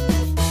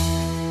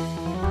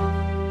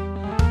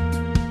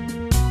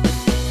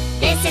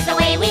 This is the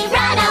way we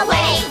run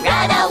away,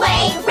 run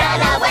away,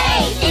 run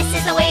away. This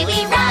is the way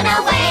we run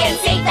away and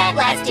save that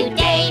last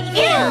today.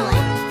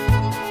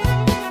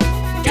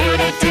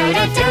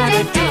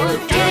 Do-do-do-do-do-do,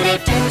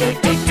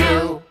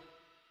 do-do-do-do-do-do.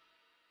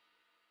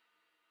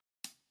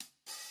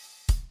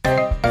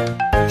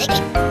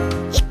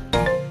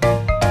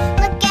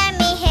 Look at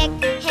me, hick,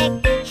 hick,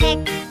 hick.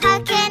 How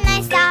can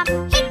I stop?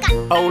 Hiccup.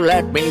 Oh,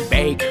 let me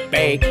bake,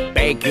 bake,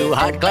 bake you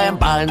hot clam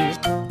buns.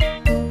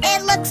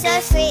 It looks so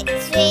sweet,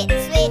 sweet,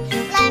 sweet.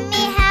 Let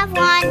me have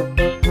one.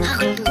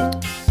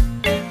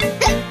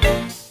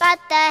 But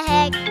the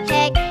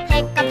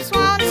hiccups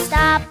won't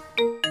stop.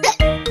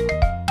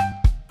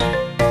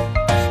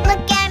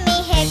 Look at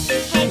me, hick,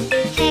 hick,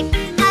 hick.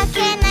 How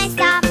can I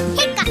stop?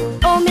 Hiccup.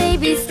 Or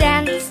maybe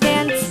stand,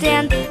 stand,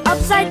 stand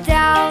upside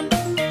down.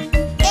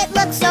 It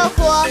looks so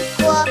cool,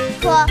 cool,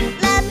 cool.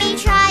 Let me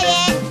try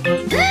it.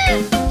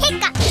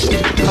 Hiccup.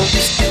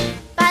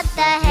 But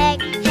the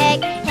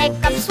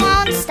hiccups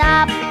won't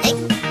stop.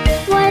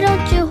 Why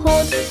don't you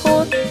hold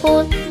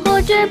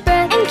your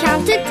breath and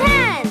count to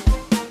 10?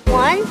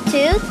 1,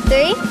 2,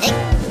 3.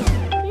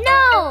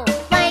 No!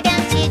 Why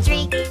don't you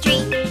drink a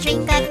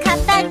cup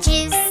of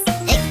juice?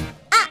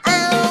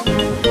 Uh-oh.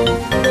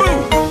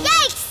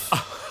 Yikes!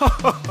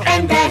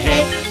 And the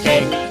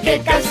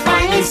hiccups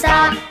finally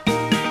stop.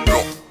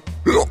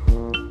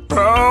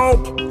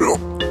 Help me!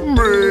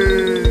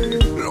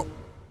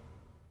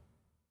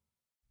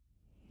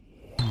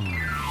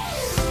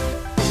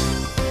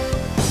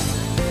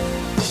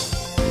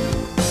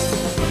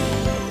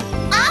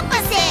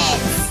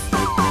 Opposites!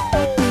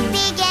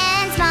 Big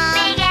and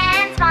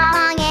small,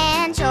 long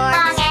and short,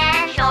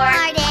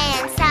 hard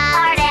and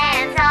soft,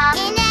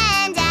 in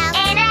and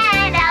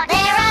out,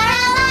 there are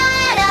a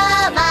lot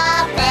of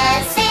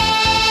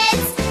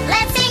opposites.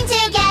 Let's sing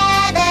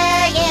together,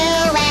 you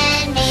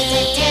and me.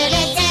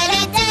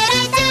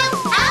 Do-do-do-do-do-do.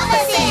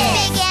 Opposites!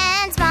 Big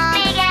and small,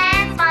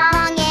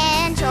 long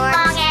and short,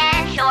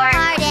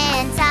 hard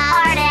and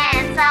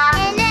soft,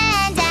 in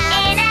and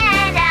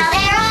out,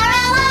 there are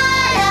a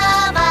lot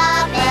of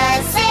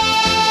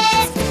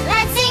opposites.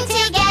 Let's sing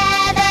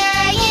together,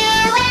 you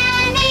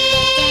and me.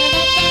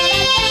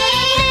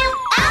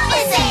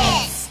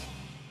 Opposites!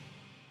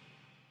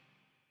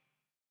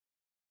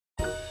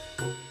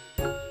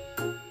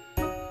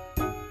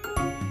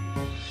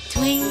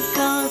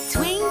 Twinkle,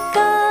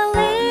 twinkle,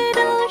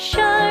 little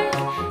shark,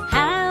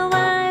 how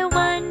I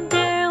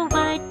wonder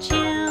what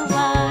you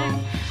are.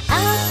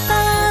 Up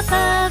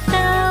above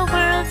the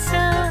world so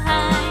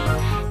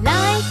high,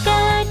 like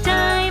a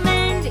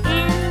diamond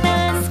in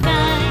the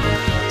sky.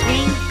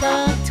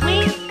 Twinkle,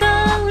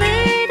 twinkle,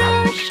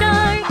 little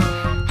shark,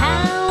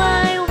 how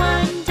I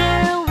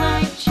wonder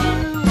what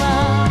you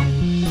are.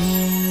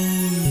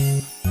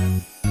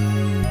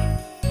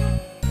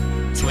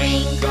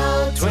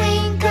 Twinkle,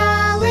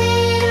 twinkle,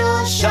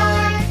 little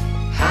shark,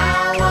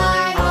 how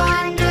I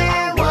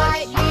wonder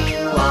what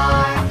you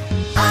are.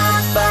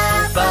 Up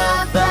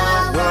above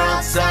the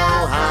world so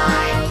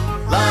high,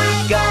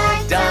 like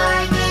a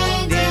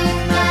diamond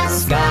in the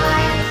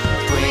sky.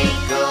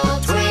 Twinkle,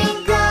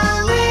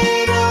 twinkle,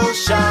 little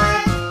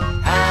shark,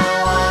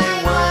 how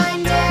I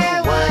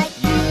wonder what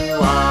you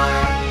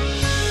are.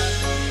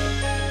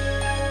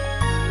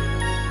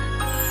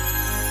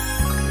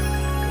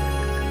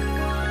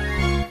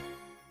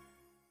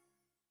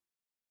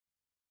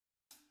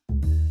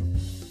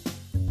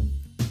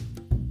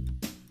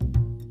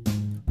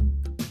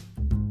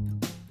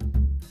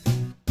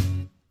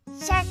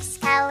 Shark's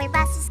color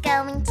bus is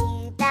going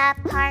to the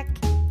park.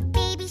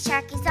 Baby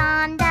Shark is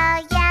on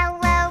the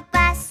yellow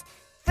bus.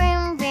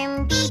 Vroom,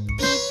 vroom, beep,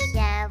 beep,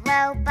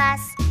 yellow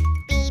bus.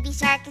 Baby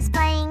Shark is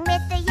playing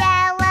with the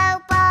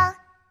yellow ball.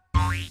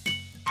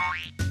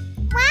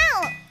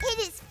 Wow, it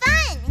is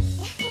fun!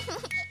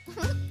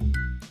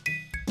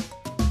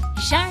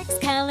 Shark's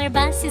color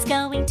bus is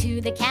going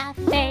to the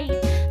cafe.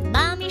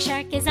 Mommy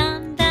Shark is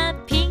on the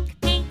pink,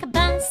 pink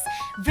bus.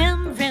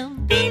 Vroom,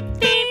 vroom, beep,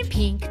 beep,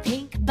 pink,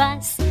 pink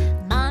bus.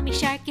 Mommy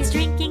Shark is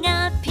drinking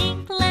a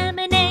pink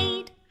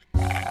lemonade.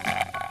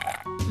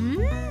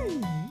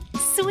 Mmm,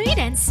 sweet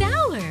and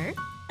sour.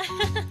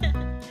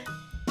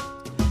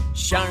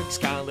 Shark's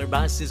color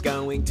bus is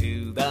going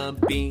to the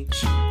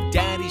beach.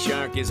 Daddy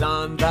Shark is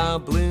on the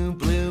blue,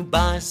 blue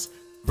bus.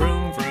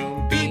 Vroom,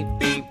 vroom, beep,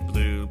 beep,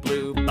 blue,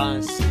 blue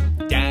bus.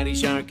 Daddy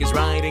Shark is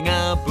riding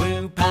a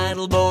blue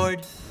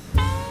paddleboard.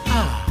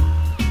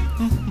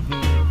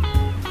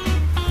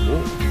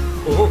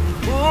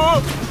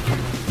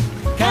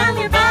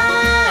 Color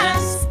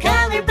bus,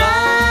 color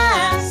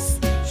bus.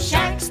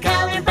 Shark's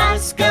color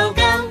bus, go,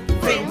 go.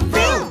 Vroom,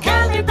 vroom.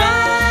 Color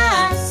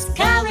bus,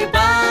 color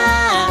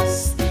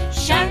bus.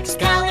 Shark's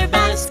color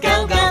bus, go,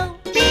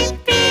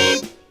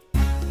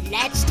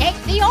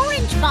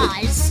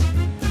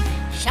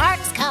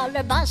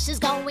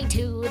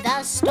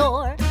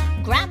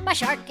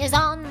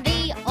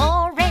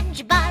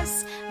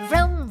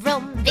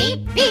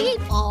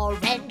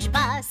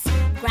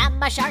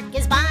 Grandma Shark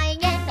is buying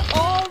an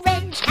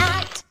orange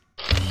hat.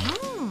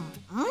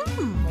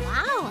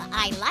 Wow,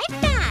 I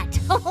like that.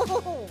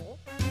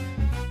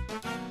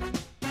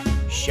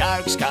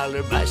 Shark's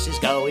color bus is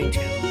going to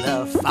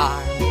the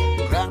farm.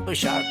 Grandpa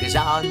Shark is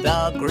on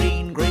the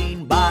green,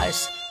 green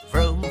bus.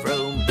 Vroom,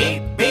 vroom,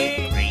 beep,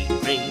 beep, green,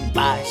 green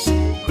bus.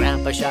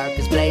 Grandpa Shark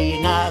is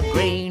playing a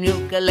green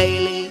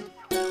ukulele.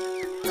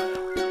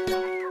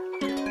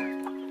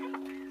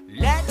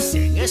 Let's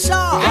sing a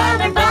song.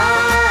 Color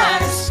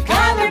bus,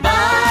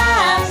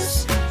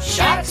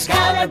 Shark's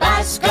color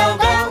bus, go,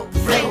 go,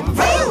 vroom,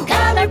 vroom.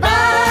 Color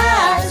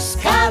bus,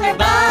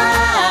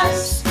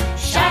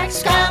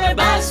 Shark's color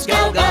bus,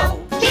 go, go.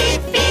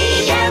 Beep,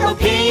 beep, yellow,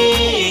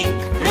 pink,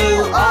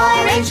 blue,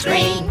 orange,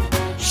 green.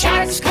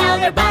 Shark's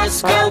color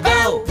bus, go,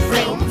 go,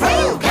 vroom,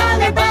 vroom.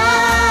 Color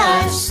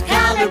bus,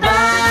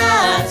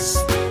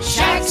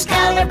 Shark's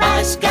color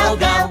bus, go,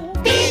 go.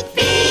 Beep,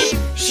 beep,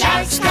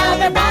 Shark's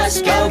color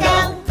bus, go,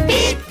 go.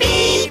 Beep,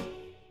 beep.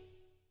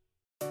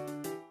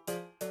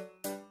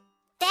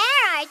 There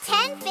are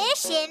 10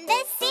 fish in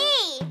the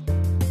sea.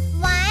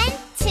 1,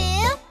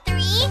 2,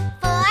 3,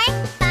 4,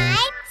 5,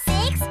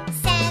 6,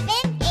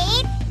 7,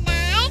 8,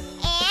 9,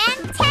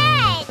 and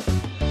 10.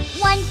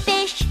 1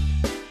 fish,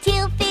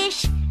 2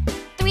 fish,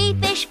 3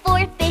 fish,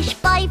 4 fish,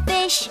 5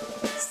 fish,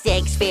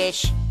 6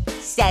 fish,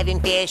 7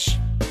 fish,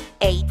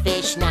 8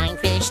 fish, 9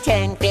 fish,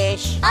 10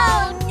 fish.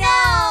 Oh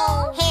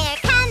no! Here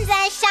comes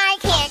a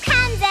shark, here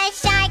comes a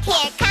shark,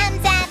 here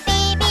comes a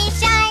baby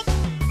shark.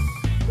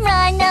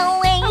 run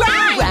away,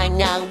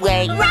 Run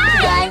away,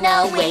 run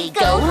away,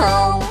 go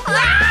home.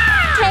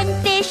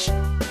 10 fish,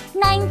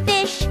 9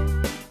 fish,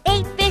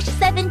 8 fish,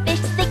 7 fish,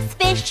 6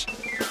 fish,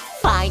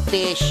 5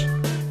 fish,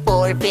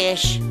 4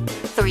 fish,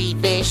 3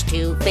 fish,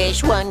 2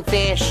 fish, 1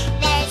 fish.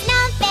 There's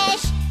no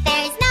fish,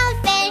 there's no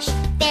fish,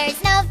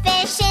 there's no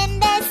fish in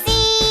the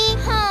sea.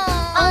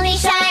 Only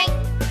shark,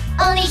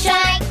 only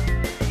shark.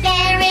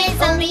 There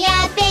is only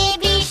a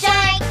baby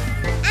shark.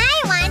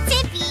 I want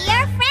to be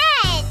your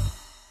friend.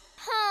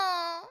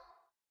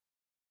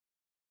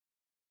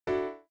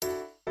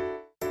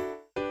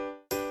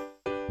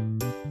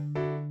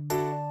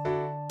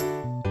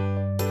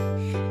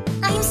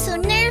 I'm so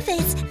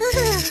nervous.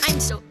 I'm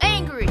so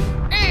angry.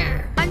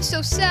 I'm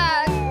so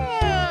sad.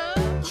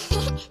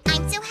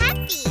 I'm so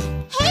happy.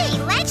 Hey,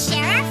 let's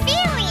share our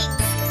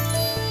feelings.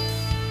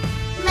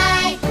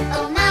 My,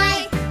 oh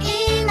my,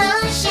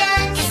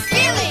 emotions. It's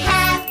really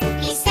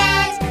happy,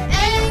 sad,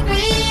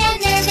 angry, and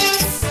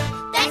nervous.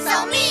 That's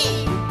all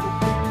me.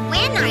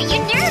 When are you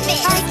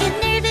nervous?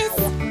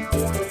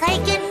 I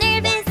get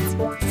nervous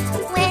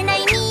when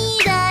I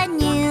meet a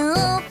new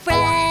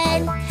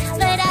friend.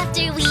 But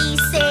after we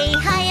say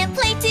hi and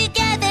play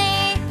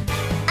together,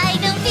 I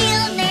don't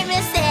feel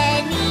nervous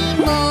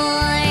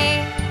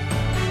anymore.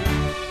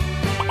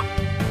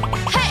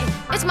 Hey,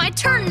 it's my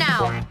turn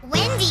now.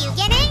 When do you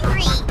get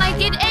angry? I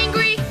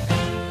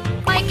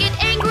get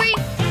angry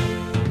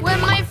when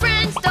my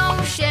friends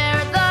don't share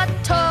the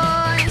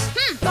toys.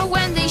 But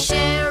when they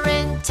share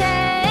and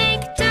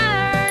take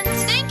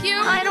turns, thank you,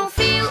 I don't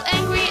feel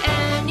angry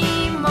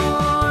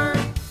anymore.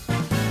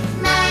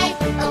 My,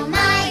 oh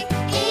my,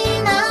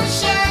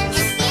 emotions.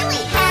 It's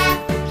really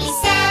happy,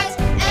 sad,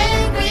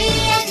 angry,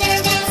 and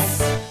nervous.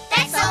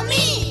 That's all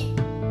me.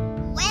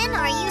 When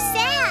are you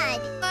sad?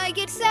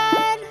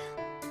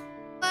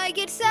 I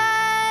get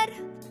sad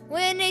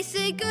when they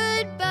say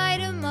goodbye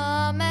to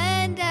Mom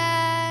and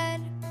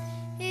Dad.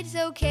 It's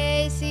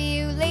okay, see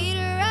you later,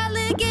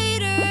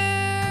 alligator.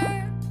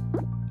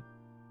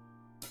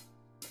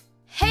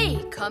 Hey,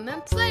 come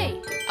and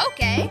play.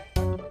 Okay.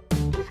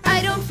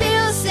 I don't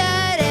feel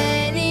sad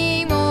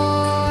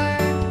anymore.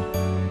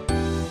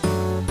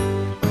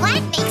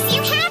 What makes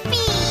you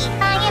happy?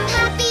 I am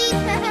happy. I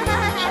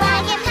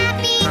am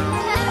happy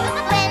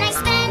when I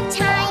spend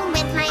time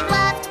with my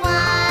loved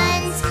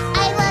ones. I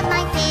love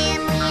my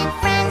family and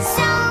friends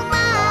so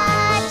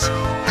much.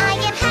 I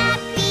am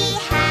happy,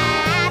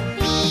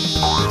 happy.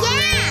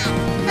 Yeah!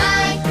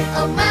 My,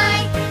 oh my,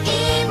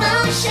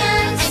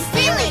 emotions. I'm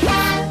feeling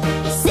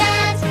happy,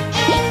 sad,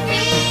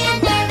 angry, and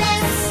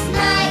nervous.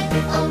 My,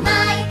 oh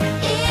my,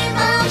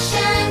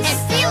 emotions. I'm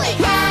feeling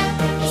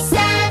happy,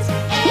 sad,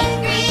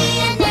 angry,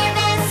 and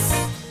nervous.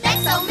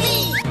 That's all me.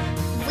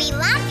 We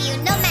love you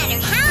no matter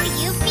how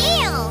you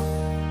feel.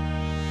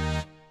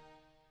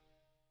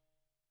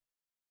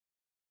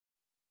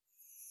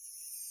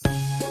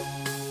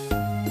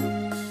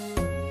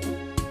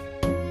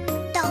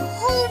 The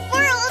whole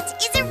world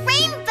is a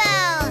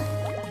rainbow.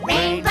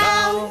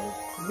 Rainbow,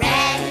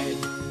 red,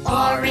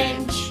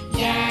 orange,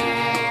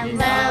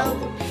 yellow.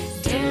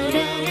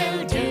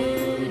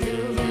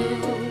 Do-do-do-do-do-do.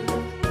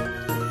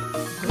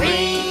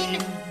 Green,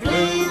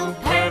 blue,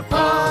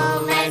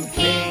 purple, and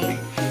pink.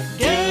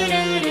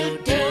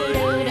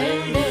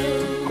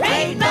 Do-do-do-do-do-do.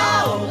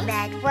 Rainbow.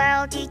 Red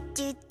world,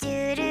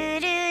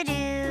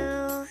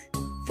 do-do-do-do-do-do.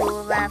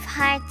 Full of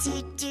hearts,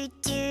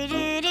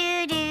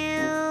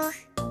 do-do-do-do-do-do.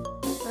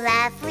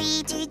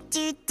 Lovely,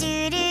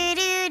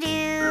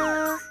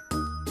 do-do-do-do-do-do.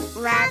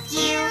 Love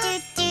you,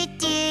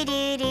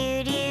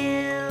 do-do-do-do-do-do.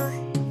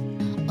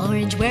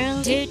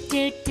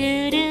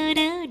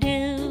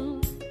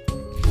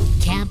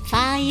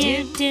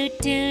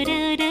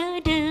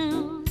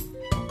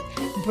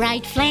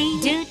 Bright flame,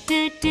 do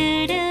do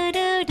do do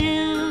do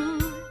do.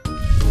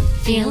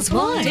 Feels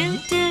warm, do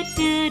do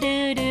do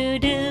do do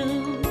do.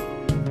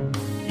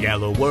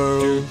 Yellow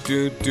world,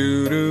 do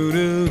do do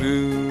do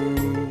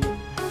do.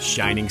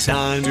 Shining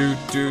sun, do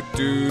do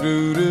do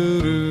do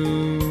do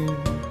do.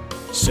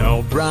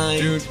 So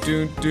bright, do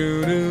do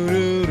do do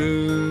do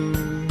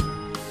do.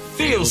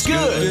 Feels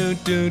good,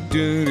 do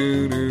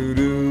do do do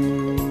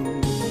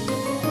do.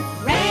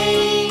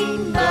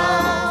 Rainbow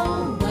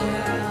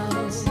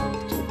world,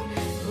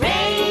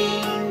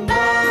 rainbow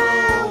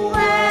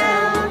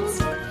world.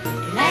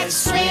 Let's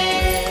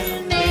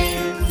swim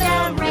in the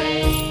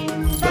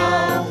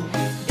rainbow.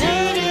 Do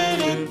do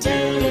do do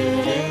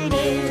do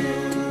do.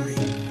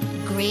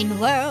 Green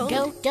world,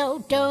 do do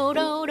do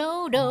do do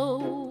do.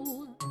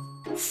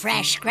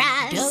 Fresh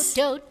grass,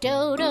 do do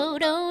do do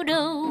do do.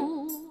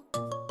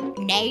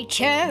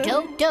 Nature,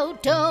 do do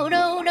do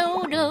do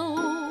do do.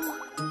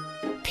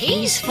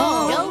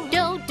 Peaceful, do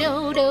do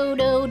do do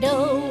do do.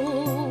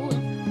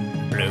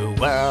 Blue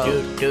world, do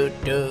do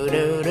do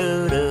do do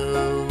do.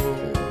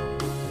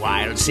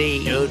 Wild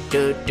sea, do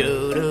do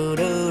do do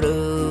do do.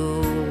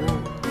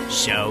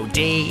 So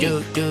deep,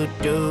 do do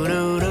do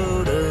do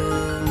do do.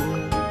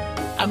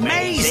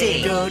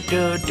 Amazing, do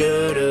do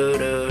do do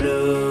do do.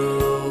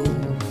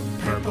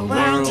 Purple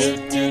world, Do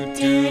do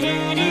do do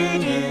do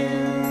do.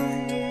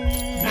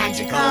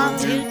 Magical,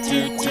 do do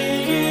do do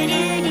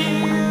do do.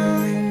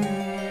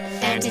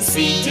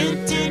 Fantasy, do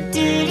do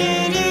do do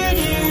do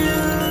do.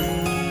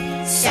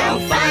 So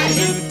fun,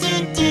 do do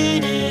do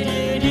do do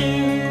do.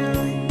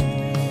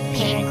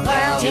 Pink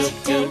world, do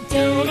do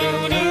do do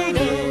do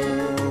do.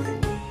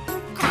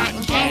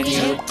 Cotton candy,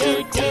 do do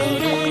do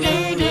do do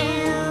do.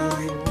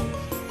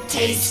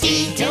 Tasty,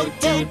 do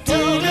do do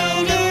do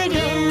do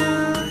do.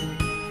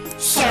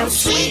 So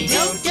sweet,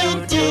 do do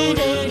do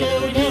do do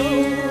do.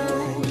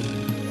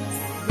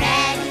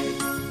 Red,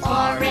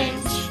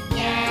 orange,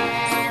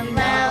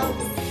 yellow,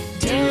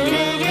 do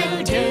do do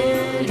do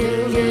do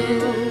do.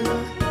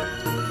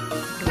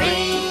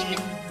 Green,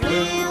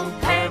 blue,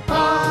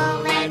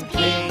 purple, and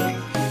pink,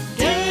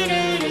 do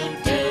do do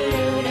do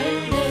do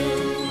do.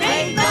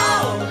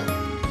 Rainbow.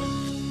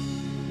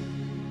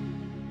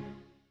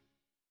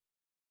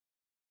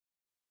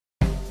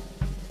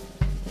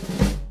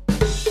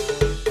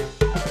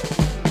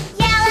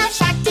 Yellow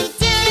shark doo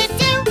doo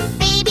doo,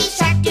 baby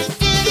shark doo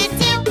doo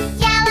doo.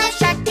 Yellow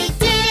shark doo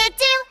doo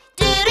doo,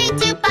 doo doo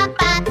doo bop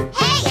bop.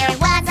 Hey, there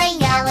was a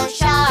yellow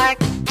shark,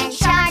 and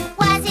shark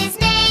was his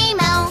name.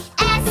 Oh,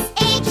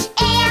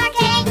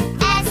 S-H-A-R-K,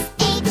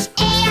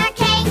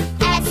 S-H-A-R-K,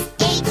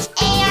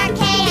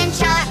 S-H-A-R-K, and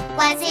shark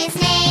was his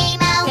name.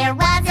 Oh, there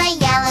was a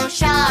yellow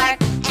shark,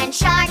 and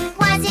shark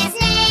was his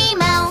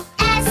name. Oh,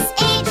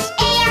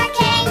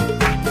 S-H-A-R-K.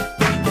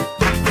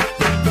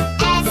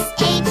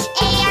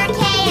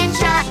 S-H-A-R-K, and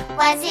shark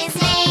was his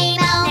name.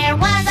 Oh, there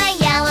was a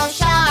yellow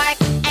shark,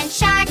 and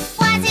shark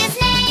was his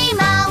name.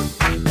 Oh,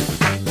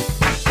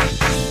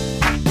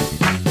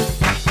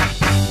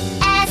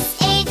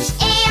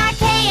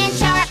 S-H-A-R-K, and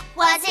shark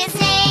was his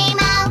name.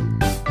 Oh.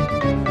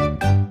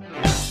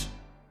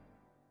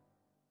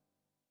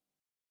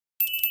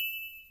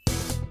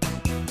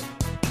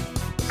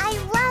 I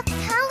love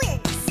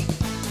colors.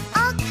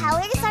 All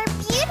colors are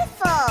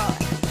beautiful.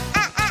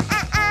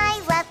 I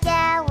love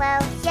yellow,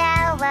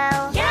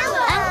 yellow,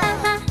 yellow.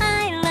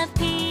 I love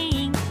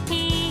pink,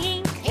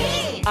 pink.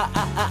 Pink,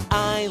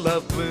 I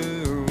love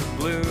blue,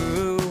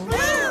 blue.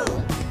 blue.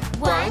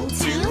 1,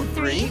 2,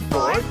 3,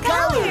 4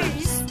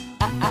 colors.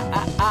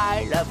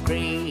 I love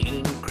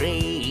green,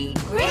 green.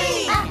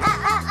 Green,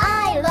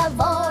 I love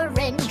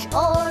orange,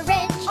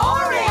 orange.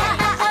 orange.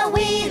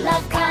 We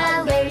love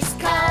colors,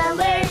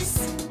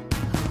 colors.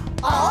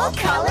 All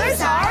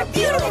colors are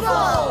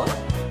beautiful.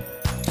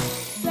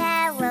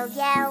 Yellow,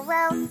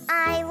 yellow,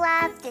 I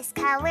love this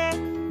color.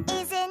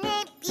 Isn't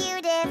it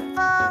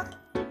beautiful?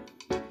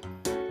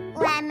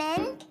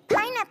 Lemon,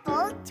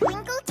 pineapple,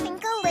 twinkle,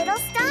 twinkle, little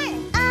star.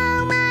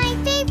 Oh, my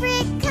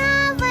favorite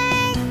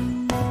color.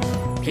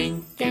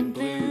 Pink and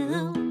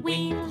blue,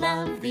 we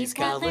love these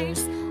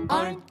colors.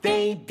 Aren't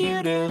they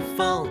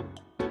beautiful?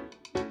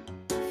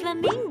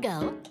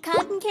 Flamingo,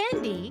 cotton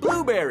candy.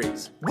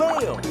 Blueberries,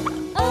 whale.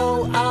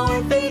 Oh,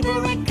 our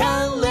favorite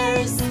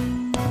colors.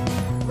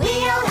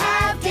 We all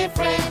have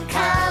different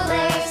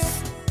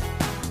colors.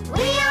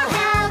 We all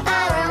have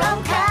our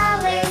own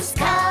colors.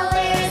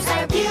 Colors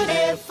are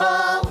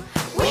beautiful.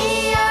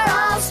 We are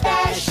all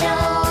special.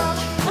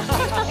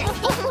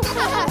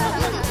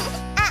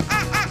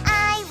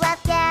 I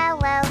love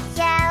yellow,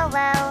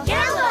 yellow.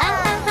 Yellow,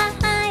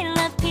 I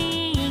love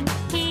pink,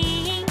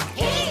 pink.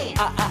 pink,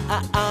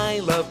 I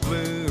love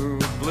blue,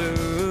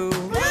 blue.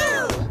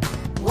 blue.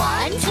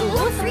 1, 2,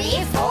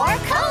 3, 4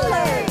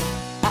 colors.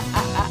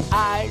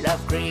 I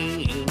love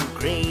green,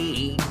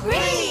 green.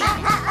 Green,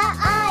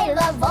 I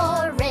love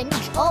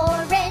orange,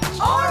 orange.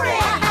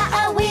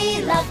 orange.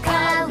 We love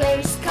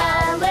colors,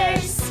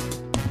 colors.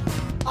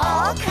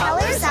 All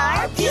colors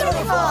are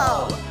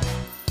beautiful.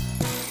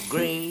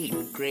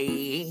 Green,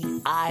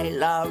 green. I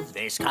love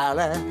this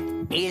color.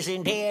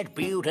 Isn't it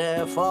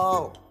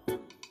beautiful?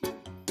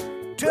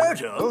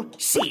 Turtle,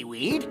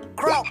 seaweed,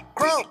 croak,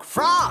 croak,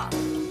 frog.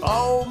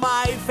 Oh,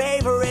 my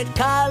favorite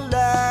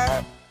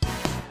color.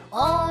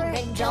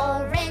 Orange,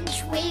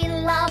 orange, we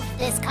love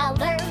this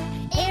color.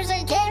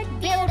 Isn't it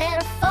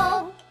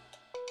beautiful?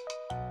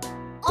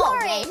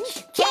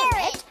 Orange,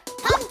 carrot,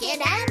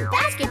 pumpkin, and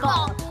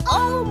basketball.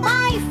 Oh,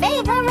 my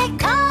favorite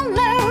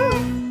color.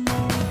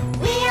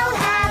 We'll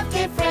have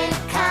different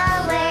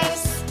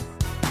colors.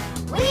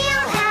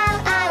 We'll have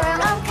our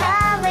own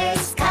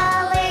colors.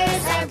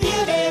 Colors are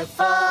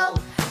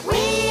beautiful.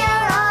 We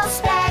are all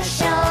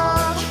special.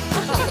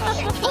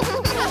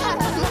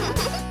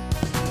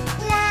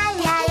 La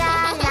la la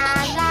la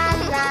la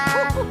la.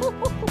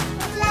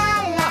 La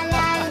la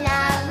la la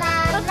la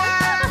la.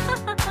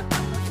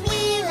 We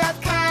love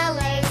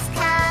colors,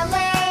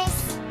 colors.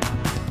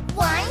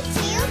 1,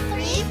 2,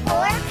 3,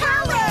 4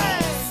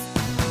 colors.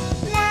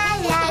 La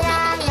la la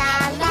la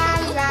la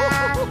la.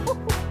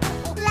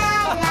 La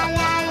la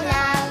la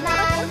la la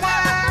la.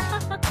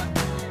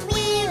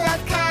 We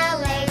love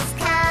colors,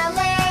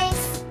 colors.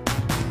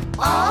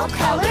 All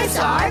colors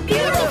are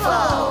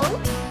beautiful.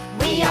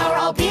 We are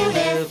all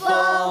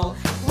beautiful.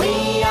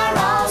 We are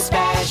all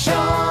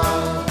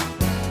special.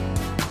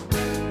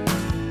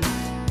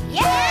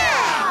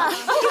 Yeah!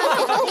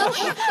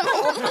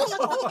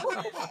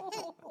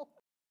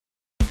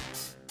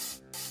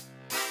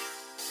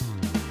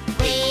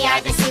 We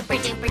are the super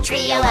duper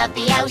trio of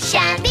the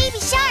ocean. Baby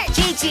Shark,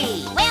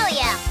 Gigi,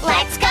 William,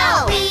 let's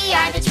go. We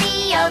are the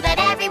trio that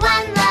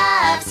everyone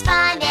loves.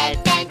 Fun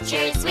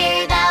adventures,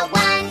 we're the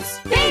ones.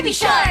 Baby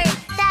Shark,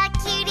 The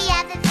cutie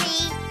of the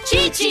three.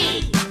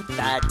 Gigi,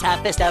 the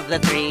toughest of the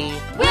three.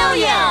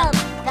 William,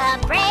 the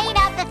brain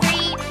of the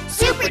three.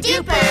 super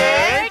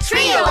duper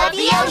trio of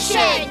the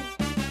ocean.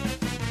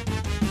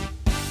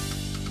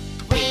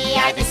 We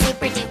are the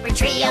super duper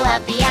trio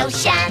of the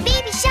ocean.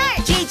 Baby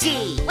Shark,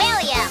 Gigi,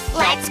 William,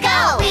 let's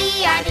go.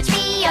 We are the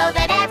trio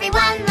that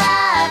everyone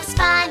loves.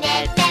 Fun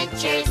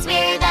adventures,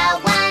 we're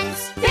the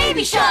ones.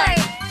 Baby Shark,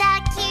 the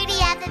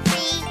cutie of the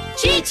three.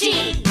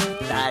 Gigi,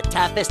 the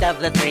toughest of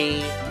the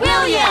three.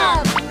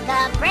 William,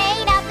 The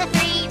brain of the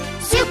three.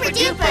 super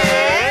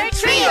duper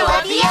trio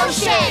of the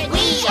ocean.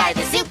 We are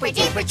the super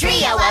duper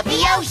trio of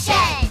the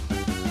ocean.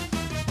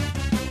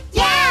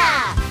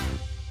 Yeah!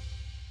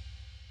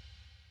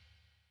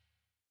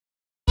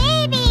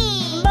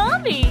 Baby,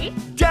 Mommy,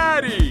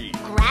 Daddy!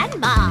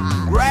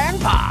 Grandma,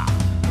 Grandpa,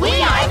 We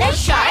are the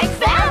Shark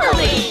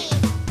family.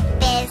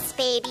 this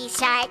baby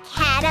shark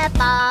had a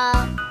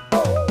ball.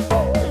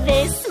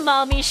 this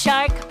Mommy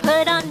Shark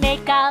put on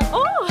makeup.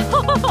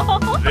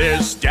 Oh,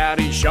 This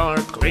Daddy Shark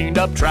cleaned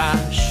up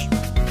trash.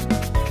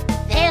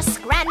 This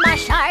Grandma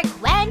Shark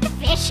went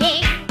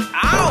fishing.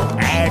 ow!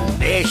 And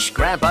this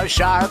Grandpa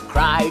Shark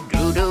cried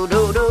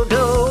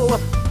doo-doo-doo-doo-doo.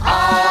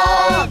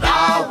 All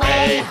the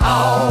way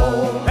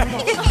home.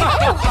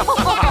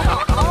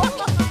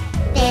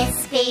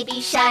 This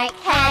baby shark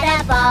had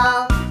a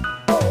ball.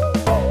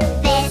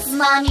 This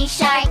mommy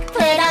shark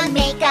put on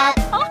makeup.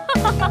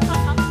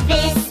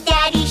 This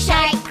daddy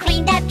shark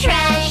cleaned up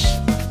trash.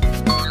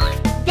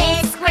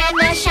 This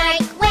grandma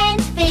shark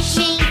went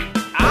fishing.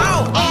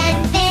 Ow!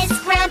 And this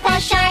grandpa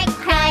shark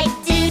cried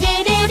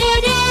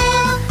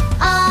doo-doo-doo-doo-doo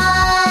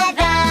all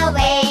the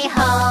way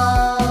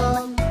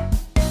home.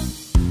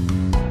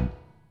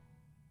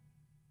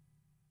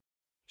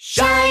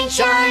 Shine,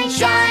 shine,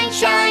 shine,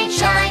 shine,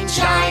 shine,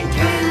 shine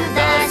through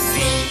the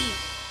sea.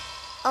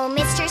 Oh,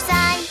 Mr.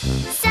 Sun,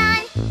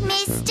 Sun,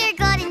 Mr.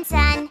 Golden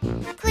Sun,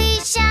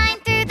 please shine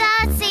through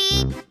the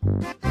sea.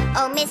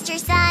 Oh, Mr.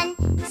 Sun,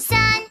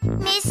 Sun,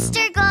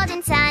 Mr.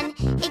 Golden Sun,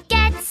 it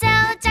gets so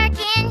dark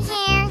in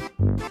here.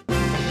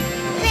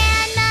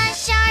 Grandma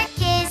Shark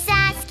is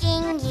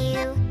asking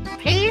you,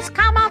 Please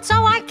come out so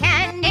I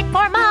can knit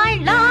for my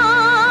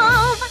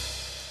love.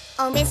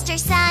 oh, Mr.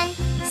 Sun,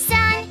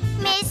 Sun,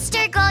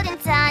 Mr. Golden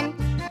Sun,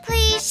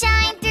 please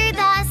shine through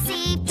the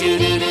sea.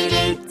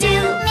 Do-do-do-do-do.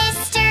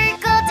 Mr.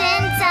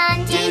 Golden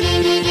Sun,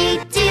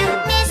 Do-do-do-do-do.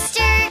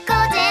 Mr.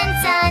 Golden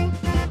Sun.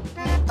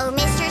 Oh,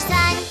 Mr.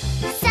 Sun,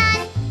 Sun,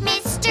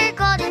 Mr.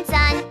 Golden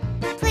Sun,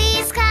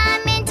 please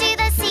come into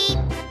the sea.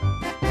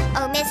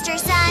 Oh, Mr.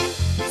 Sun,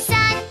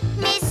 Sun,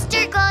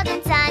 Mr.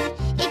 Golden Sun,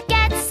 it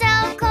gets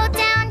so cold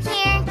down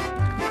here.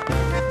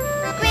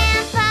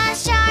 Grandpa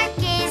Shark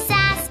is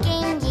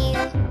asking you,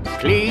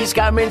 Please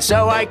come in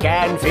so I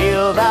can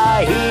feel the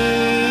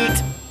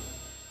heat.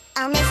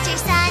 oh, Mr.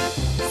 Sun,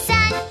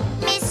 Sun,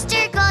 Mr.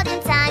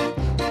 Golden Sun,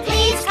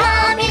 Please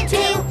come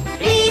into,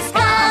 please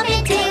come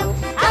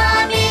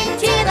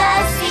into the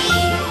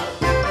sea.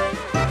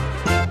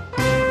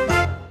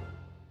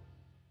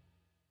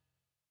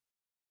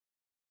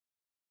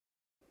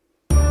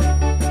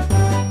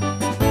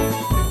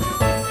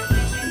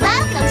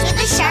 welcome to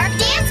the Shark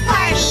Dance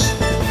Party.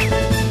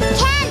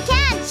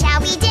 Can, shall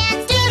we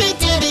dance? Doody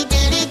doody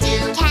doody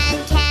doo. Can,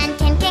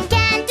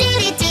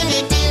 doody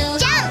doody doo.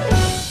 Jump!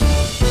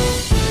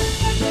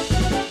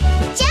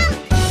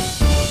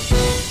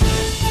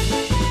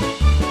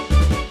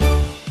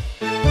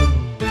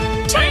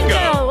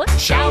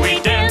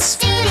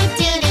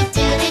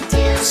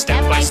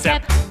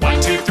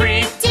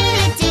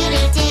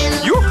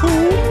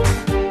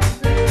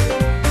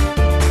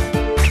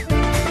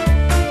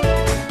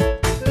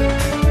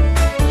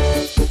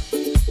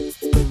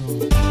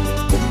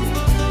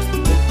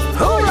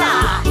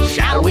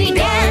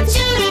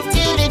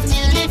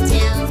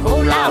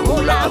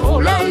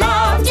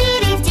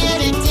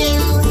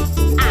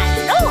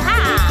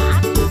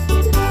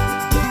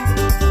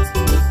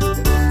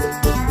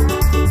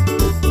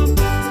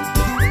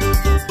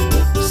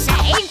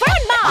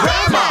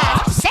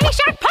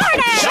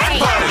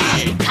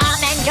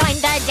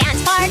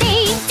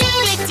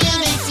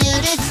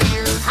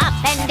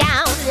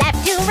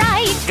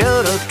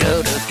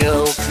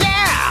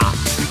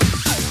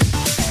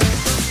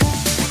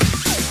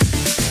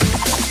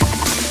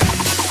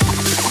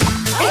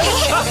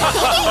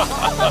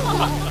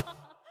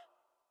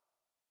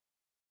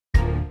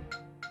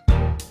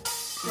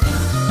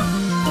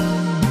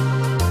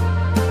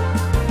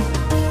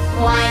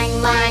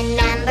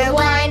 Number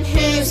one,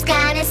 who's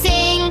gonna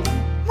sing?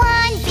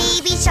 One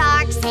baby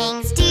shark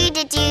sings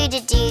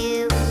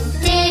do-do-do-do-do.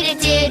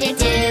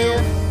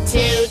 Do-do-do-do-do.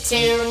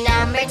 Two,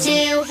 number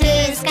two,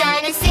 who's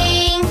gonna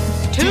sing?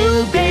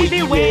 Two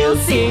baby whales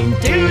sing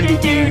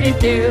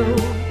do-do-do-do-do.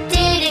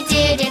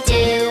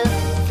 Do-do-do-do-do.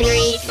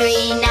 Three,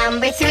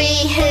 number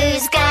three,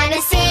 who's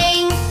gonna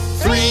sing?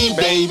 Three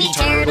baby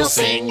turtles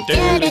sing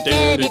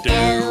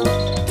do-do-do-do-do.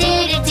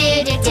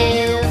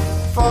 Do-do-do-do-do.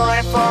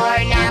 Four,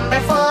 number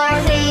four,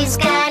 who's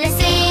gonna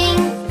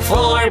sing?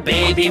 Four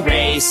baby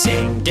rays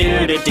sing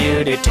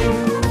do-do-do-do-do.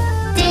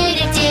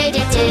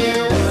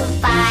 Do-do-do-do-do.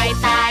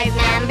 Five,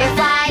 number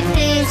five,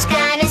 who's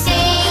gonna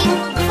sing?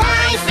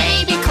 Five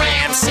baby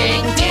crabs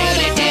sing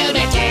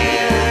do-do-do-do-do.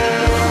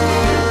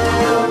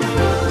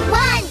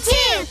 1,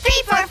 2,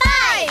 3, 4,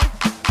 5.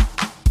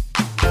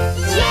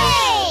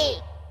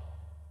 Yay!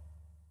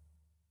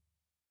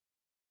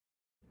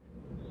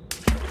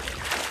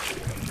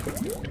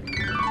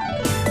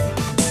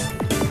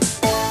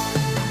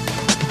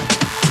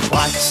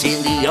 What's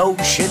in the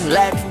ocean,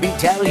 let me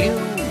tell you.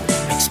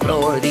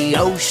 Explore the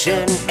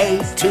ocean A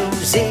to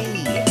Z.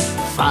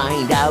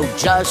 Find out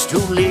just who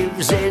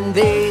lives in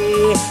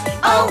the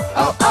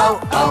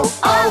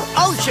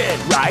ocean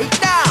right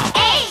now.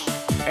 A,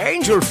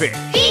 Angelfish,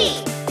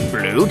 B,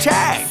 blue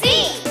tang,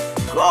 C,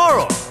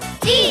 coral,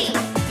 D,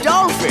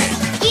 dolphin,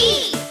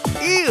 E,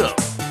 eel,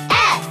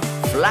 F,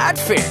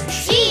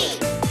 flatfish, G,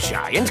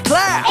 giant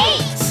crab,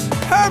 H,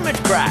 hermit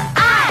crab,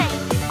 I,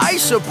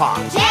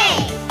 isopod, J,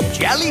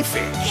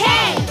 jellyfish, K,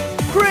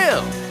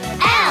 krill,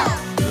 L,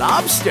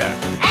 lobster,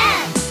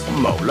 M,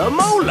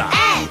 mola,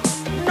 N.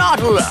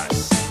 nautilus.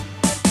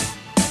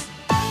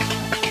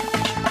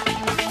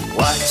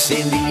 What's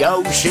in the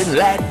ocean,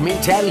 let me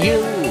tell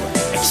you.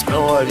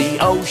 Explore the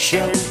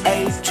ocean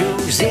A to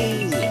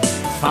Z.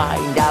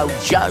 Find out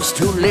just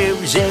who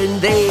lives in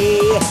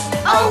the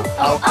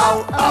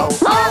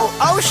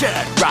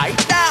ocean right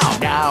now.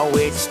 Now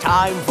it's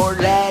time for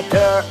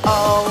letter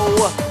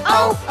O.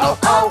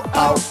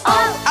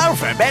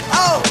 Alphabet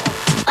O.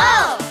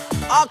 O,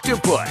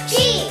 Octopus,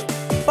 P,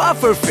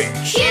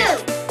 pufferfish, Q,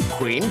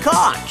 queen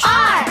conch,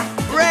 R,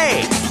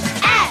 ray,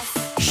 S,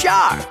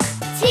 shark,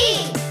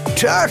 T,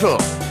 turtle,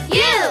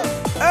 U,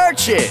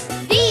 urchin,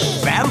 V,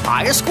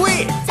 vampire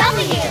squid,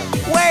 W,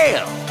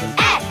 whale,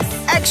 X,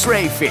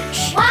 x-ray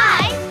fish,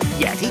 Y,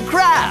 yeti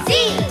crab,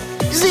 Z,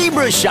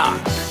 zebra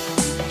shark,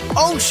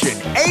 ocean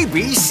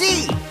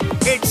ABC.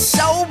 It's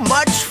so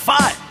much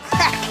fun.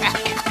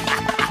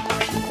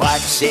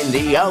 What's in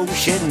the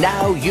ocean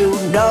now you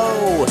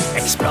know.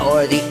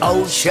 Explore the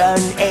ocean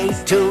A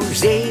to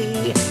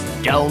Z.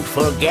 Don't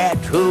forget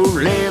who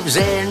lives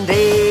in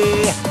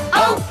the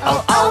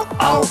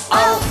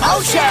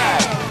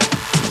ocean.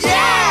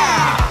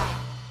 Yeah!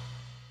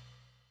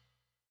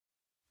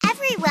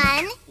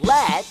 Everyone,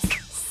 Let's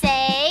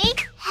say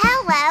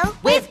hello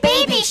with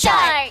Baby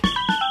Shark.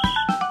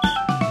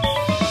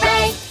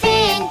 Right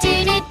fin,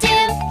 do-do-do,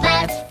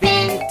 left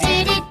fin,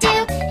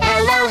 do-do-do.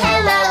 Hello,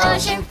 hello,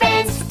 ocean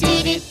friends,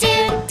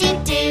 do-do-do,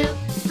 do-do.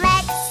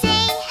 Let's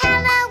say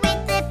hello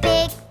with a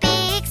big,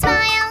 big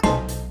smile.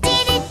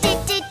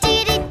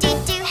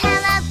 Do-do-do-do-do-do-do.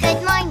 Hello,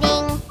 good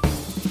morning.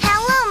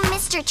 Hello,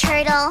 Mr.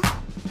 Turtle.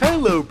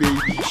 Hello,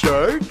 Baby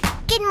Shark.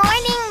 Good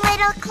morning,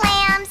 little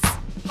clams.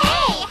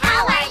 Hey,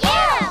 how are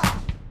you?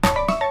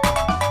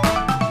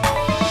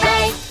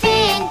 Right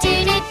fin,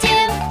 do-do-do,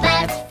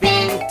 left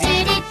fin,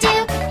 do-do-do.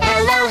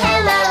 Hello,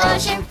 hello,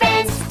 ocean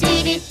friends,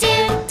 do-do-do,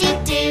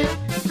 do-do.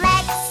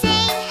 Let's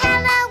say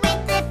hello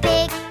with a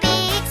big,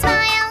 big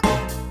smile.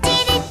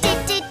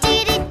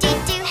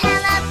 Do-do-do-do-do-do-do.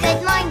 Hello,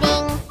 good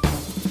morning.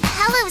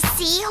 Hello,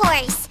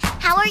 seahorse.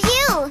 How are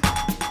you?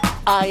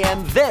 I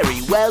am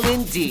very well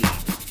indeed.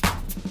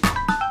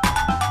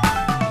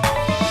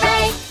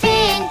 Right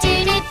fin,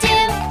 do-do-do,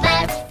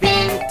 left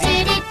fin,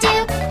 do-do-do.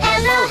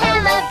 Hello,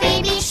 hello,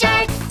 baby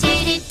shark,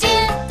 do-do-do,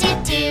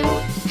 do-do.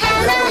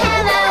 Hello,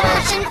 hello,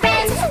 ocean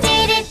friends,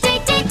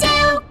 do-do-do-do-do.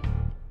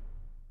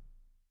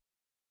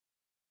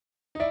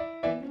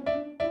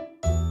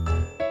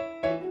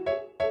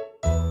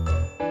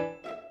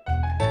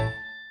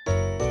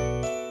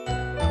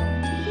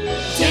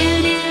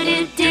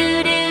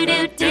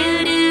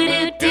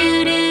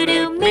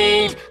 Do-do-do-do-do-do-do-do-do-do.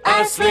 Meet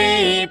a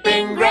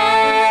sleeping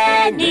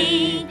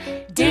granny.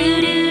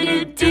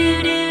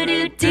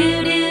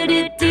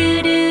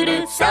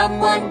 Do-do-do-do-do-do-do-do-do.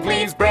 Someone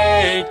please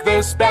break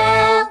the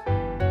spell.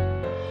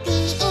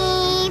 The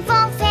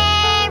evil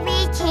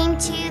fairy came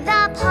to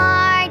the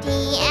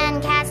party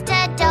and cast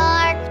a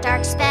dark,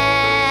 dark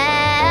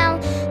spell.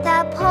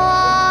 The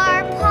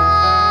poor,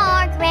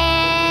 poor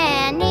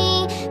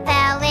granny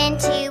fell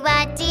into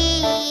a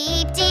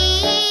deep,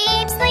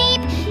 deep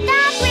sleep.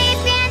 The brave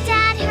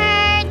granddad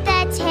heard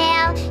the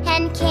tale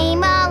and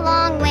came a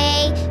long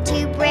way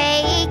to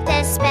break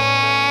the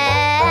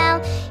spell.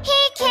 He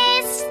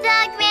kissed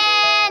the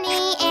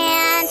granny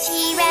and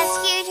he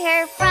rescued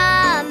her from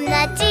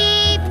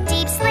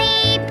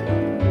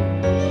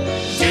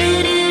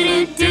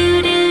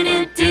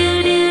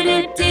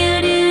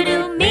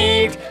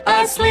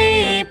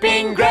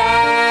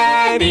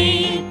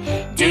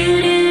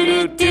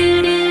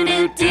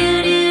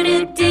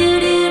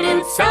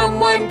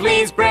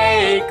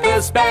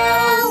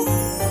spell.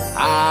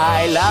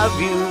 I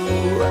love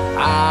you,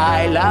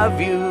 I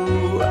love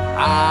you,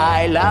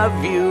 I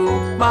love you,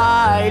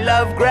 my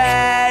love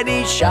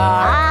Granny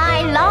Shark.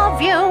 I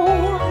love you,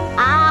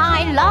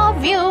 I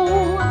love you,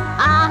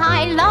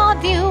 I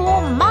love you,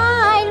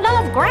 my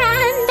love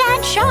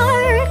Granddad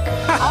Shark.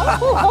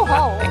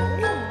 Oh.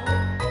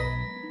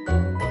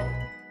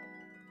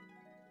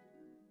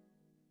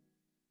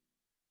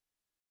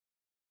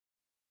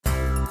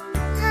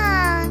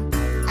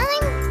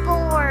 I'm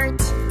bored.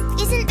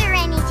 Isn't there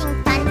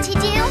anything fun to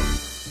do?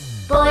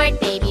 Bored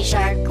Baby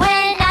Shark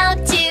went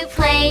out to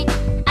play,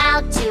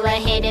 out to a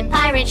hidden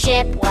pirate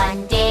ship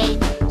one day.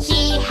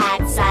 He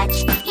had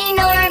such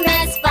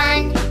enormous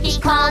fun, he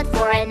called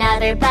for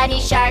another buddy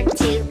shark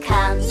to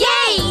come.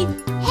 Yay!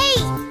 Hey,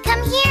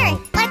 come here,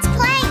 let's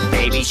play!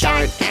 Baby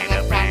Shark and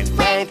a friend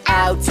went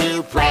out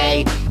to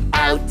play,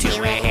 out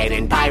to a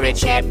hidden pirate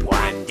ship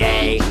one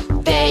day.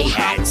 They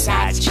had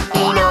such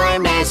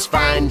enormous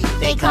fun,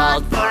 they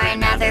called for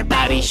another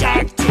buddy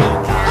shark to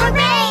come.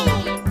 Hooray!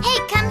 Hey,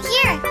 come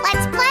here,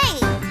 let's play!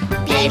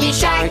 Baby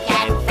Shark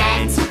and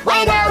friends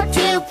went out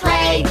to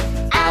play,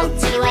 out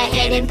to a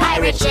hidden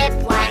pirate ship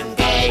one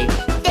day.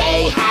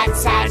 They had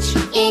such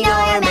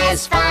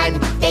enormous fun,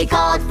 they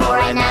called for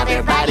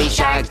another buddy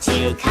shark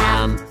to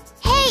come.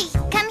 Hey,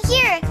 come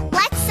here,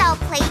 let's all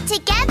play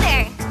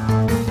together!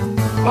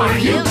 Are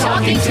you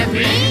talking to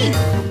me?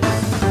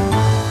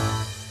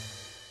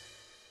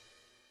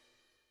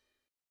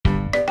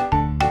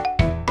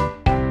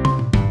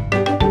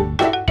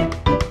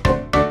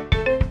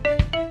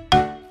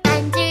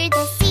 Under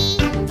the sea,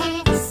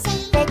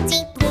 the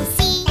deep blue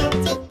sea,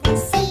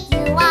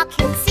 you all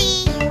can see,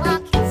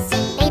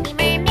 baby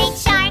mermaid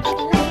shark,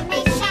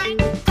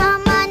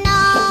 come on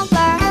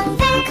over,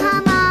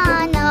 come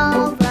on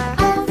over,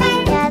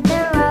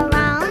 gather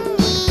around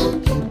me,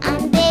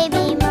 I'm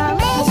baby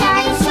mermaid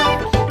shark,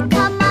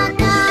 come on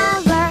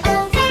over,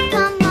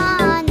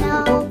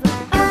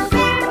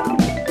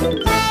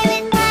 play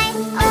with my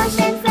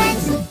ocean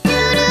friends,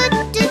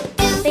 do.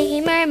 Baby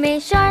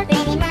mermaid shark,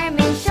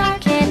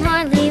 can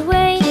hardly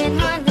wait,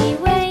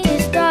 to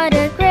start a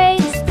great,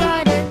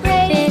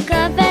 big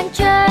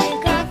adventure,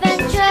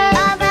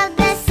 Above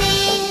the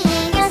sea,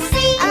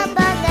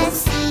 above the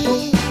sea,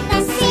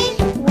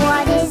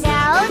 what is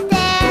out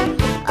there?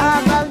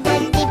 Above the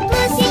deep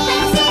blue sea,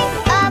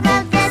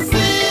 above the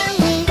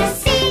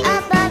sea,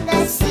 above the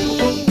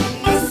sea,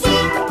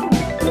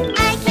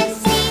 I can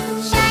see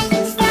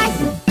shining stars,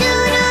 do.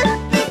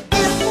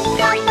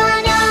 Come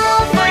on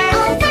over,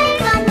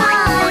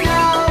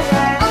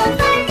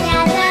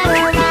 gather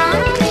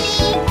around me,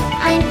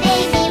 I'm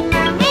baby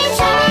mermaid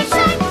shark,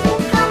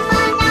 come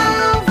on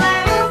over,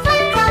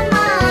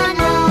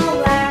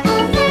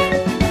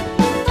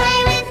 play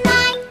with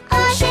my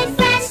ocean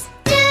friends,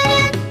 do.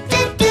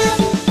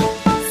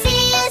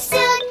 See you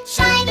soon,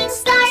 shining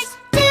stars,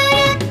 do.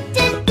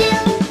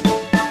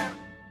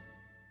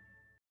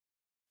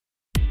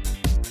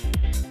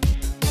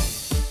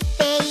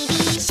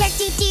 Baby shark,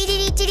 do,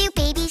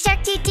 baby shark,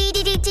 do,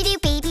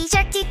 baby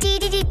shark, do,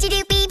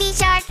 baby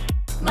shark.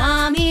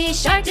 Mommy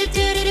shark do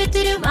do do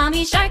do do,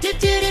 mommy shark do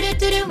do do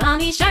do do,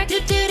 mommy shark do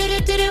do do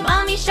do do,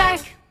 mommy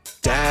shark.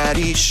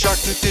 Daddy shark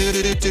do do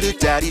do do do,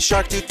 daddy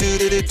shark do do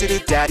do do do,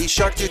 daddy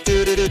shark do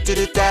do do do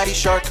do, daddy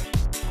shark.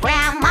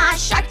 Grandma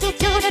Shark, do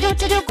do do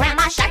do do,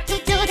 Grandma Shark, do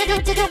do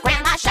do do do,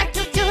 Grandma Shark,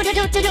 do do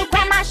do do do,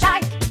 Grandma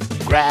Shark.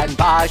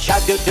 Grandpa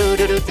Shark do do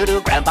do do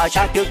do, Grandpa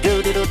Shark do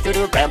do do do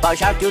do, Grandpa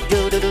Shark do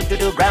do do do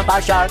do, Grandpa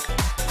Shark.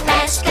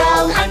 Let's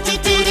go hunt, do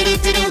do do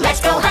do do.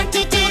 Let's go hunt,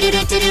 do do do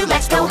do do.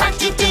 Let's go hunt,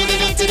 do do do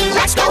do do.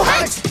 Let's go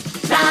hunt.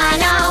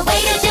 Run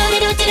away, do do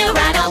do do do.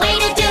 Run away,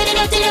 do do do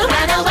do do.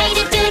 Run away,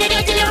 do do do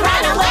do do.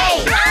 Run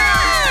away.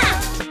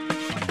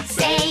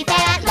 Save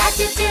at last,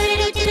 do do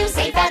do do do.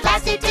 Save at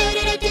last, do do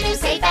do do do.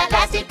 Save at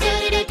last, do do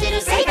do do do.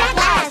 Save at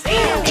last.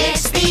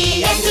 It's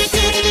the end, do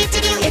do do do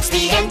do. It's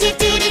the end, do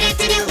do do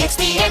do do. It's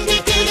the end, do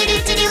do do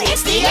do do.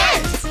 It's the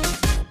end.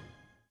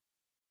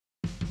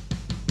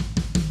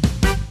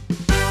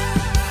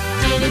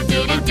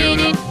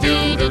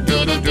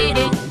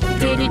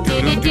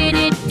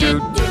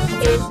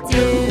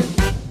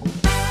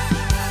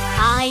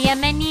 I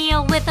am an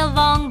eel with a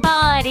long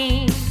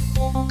body.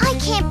 I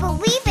can't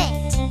believe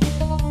it!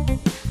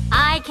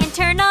 I can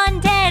turn on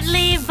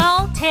deadly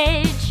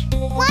voltage.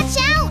 Watch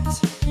out!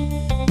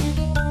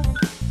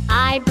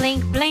 I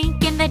blink,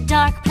 blink in the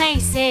dark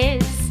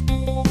places.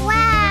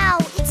 Wow,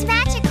 it's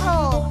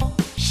magical!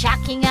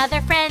 Shocking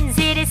other friends,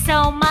 it is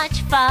so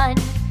much fun.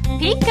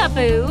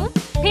 Peekaboo,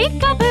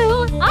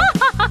 peekaboo, ah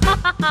ha ha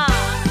ha ha.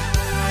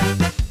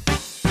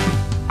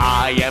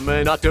 I am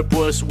an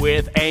octopus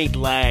with 8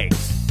 legs.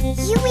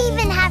 You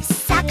even have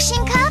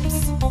suction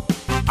cups?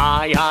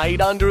 I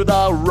hide under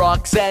the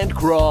rocks and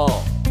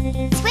crawl.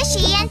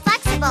 Squishy and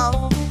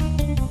flexible.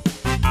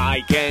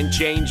 I can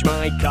change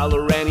my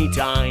color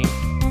anytime.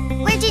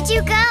 Where did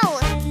you go?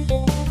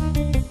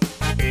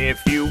 If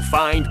you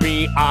find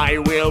me, I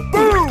will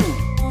boom!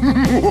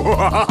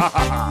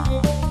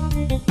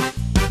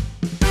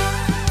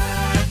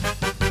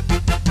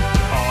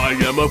 I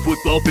am a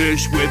football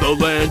fish with a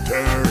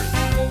lantern.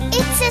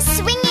 It's a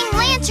swinging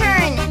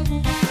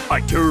lantern.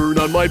 I turn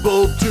on my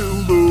bulb to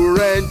lure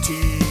and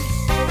tease.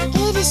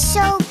 It is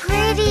so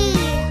pretty.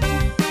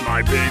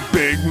 My big,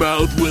 big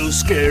mouth will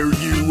scare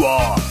you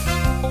off.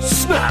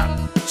 Snap!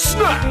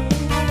 Snap!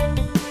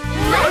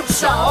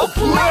 Let's all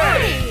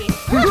play!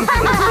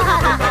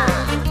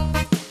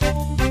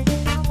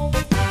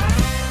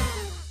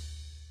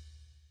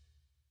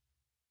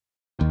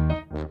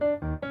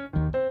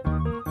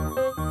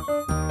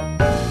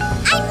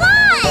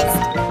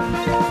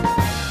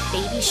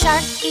 Baby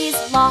Shark is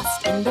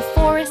lost in the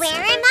forest.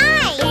 Where am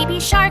I? Baby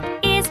Shark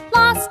is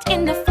lost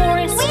in the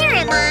forest. Where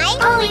am I?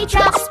 Oh, he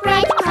drops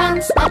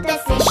breadcrumbs, but the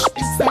fish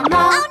eats them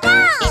all. Oh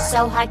no! It's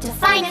so hard to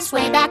find his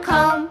way back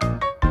home.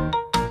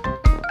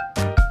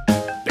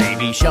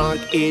 Baby Shark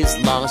is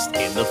lost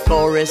in the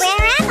forest.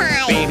 Where am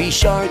I? Baby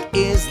Shark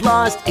is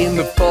lost in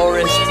the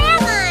forest. Where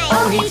am I?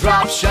 Oh, he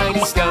drops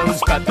shiny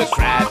stones, but the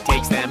crab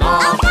takes them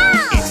all. Oh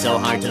no! It's so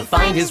hard to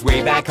find his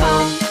way back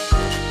home.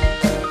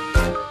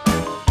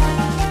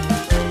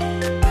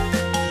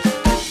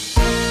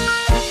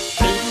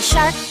 Baby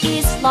Shark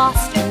is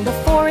lost in the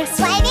forest.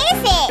 What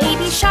is it?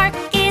 Baby Shark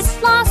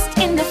is lost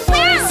in the Wow,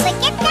 forest.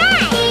 look at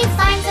that! He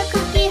finds a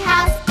cookie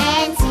house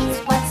and sees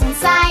what's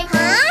inside.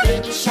 Huh?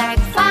 Baby Shark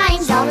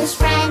finds all his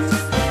friends.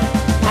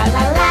 La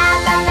la la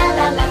la la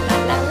la la la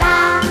la la.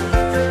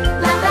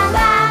 La la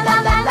la la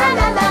la la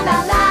la la la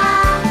la.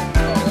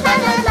 La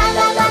la la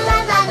la la la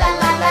la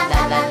la la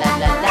la la la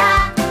la la.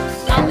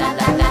 La la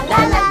la la la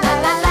la la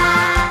la la.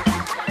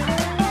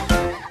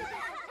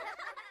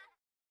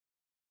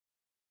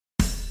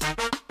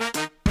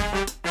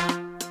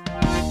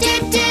 Do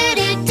do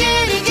do do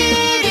do do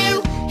do.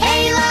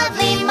 Hey,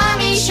 lovely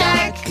mommy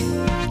shark.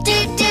 Do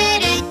do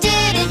do do do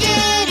do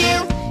do.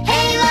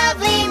 Hey,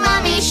 lovely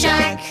mommy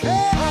shark.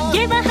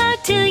 Give a hug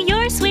to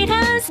your sweet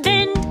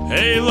husband.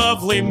 Hey,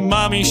 lovely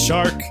mommy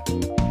shark.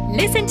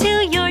 Listen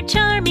to your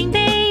charming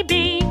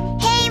baby.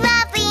 Hey,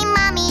 lovely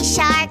mommy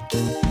shark.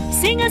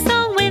 Sing a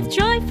song with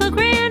joyful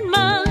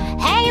grandma.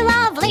 Hey,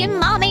 lovely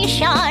mommy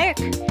shark.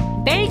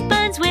 Bake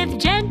buns with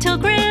gentle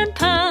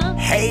grandpa.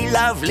 Hey,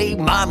 lovely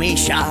mommy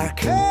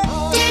shark. Do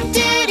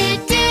do do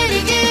do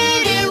do do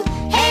do.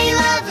 Hey,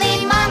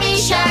 lovely mommy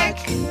shark.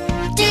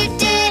 Do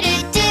do do do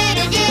do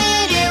do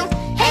do.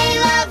 Hey,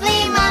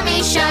 lovely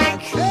mommy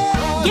shark.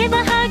 Give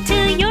a hug to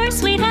your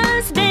sweet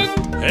husband.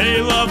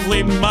 Hey,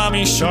 lovely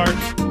mommy shark.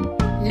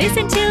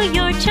 Listen to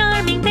your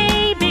charming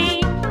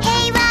baby.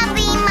 Hey,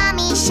 lovely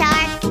mommy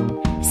shark.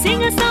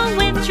 Sing a song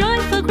with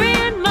joyful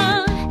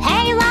grandma.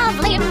 Hey,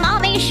 lovely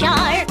mommy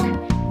shark.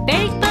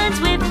 Bake buns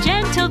with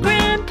gentle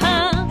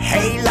grandpa.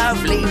 Hey,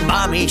 lovely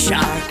mommy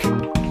shark.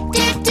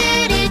 Do do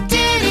do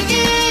do do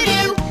do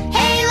do.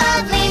 Hey,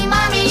 lovely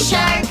mommy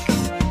shark.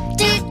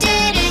 Do do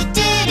do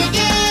do do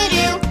do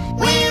do.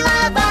 We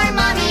love our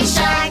mommy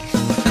shark.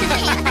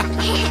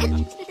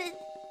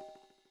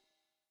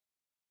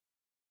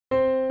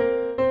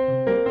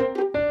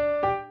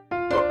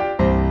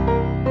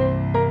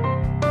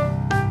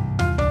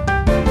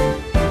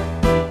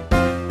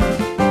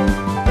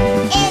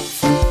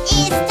 It's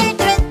Easter,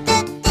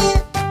 doo-doo-doo.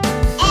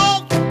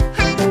 Egg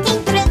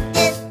hunting,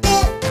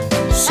 doo-doo-doo.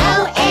 So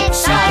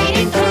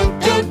exciting, doo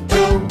doo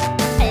doo.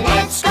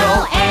 Let's go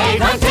egg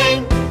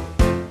hunting.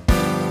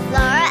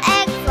 Flora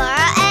egg,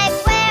 where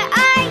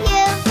are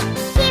you?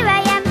 Here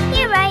I am,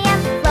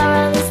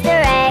 Flora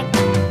Easter egg.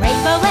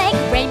 Rainbow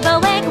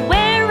egg,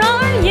 where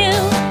are you?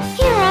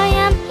 Here I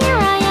am,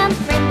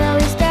 Rainbow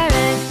Easter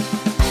egg.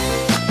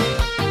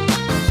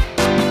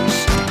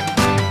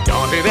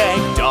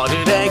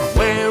 Dotted egg,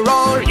 where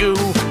are you?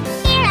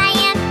 Here I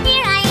am,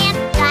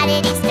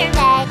 dotted Easter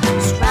egg.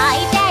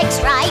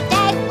 Striped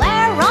egg,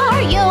 where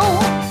are you?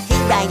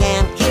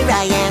 Here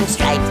I am,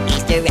 striped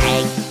Easter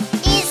egg.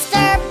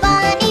 Easter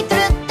bunny,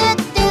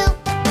 doo-doo-doo.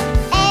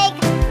 Egg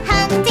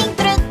hunting,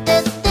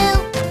 doo-doo-doo.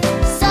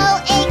 So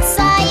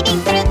exciting,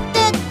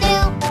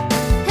 doo-doo-doo.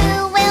 Who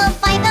will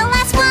find the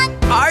last one?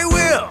 I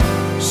will.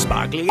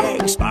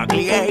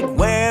 Sparkly egg,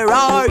 where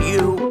are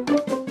you?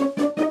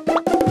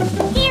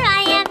 Here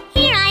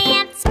I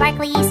am,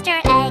 sparkly Easter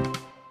egg.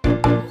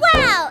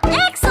 Wow,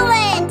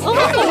 excellent!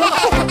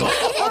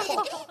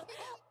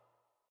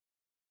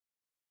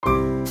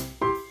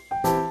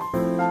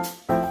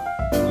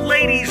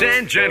 Ladies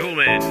and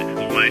gentlemen,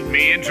 let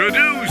me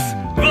introduce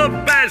the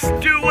best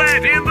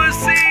duet in the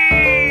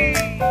sea!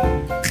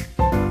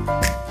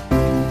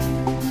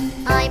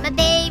 I'm a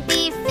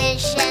baby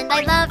fish and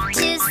I love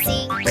to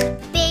sing.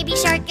 Baby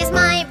shark is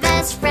my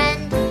best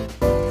friend.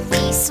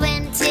 We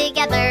swim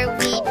together,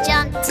 we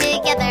jump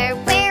together.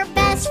 We're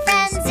best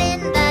friends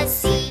in the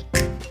sea.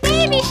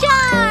 Baby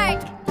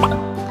shark!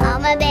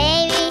 I'm a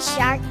baby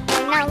shark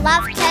and I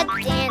love to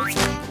dance.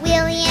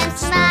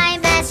 William's my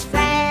best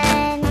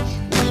friend.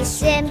 We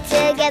swim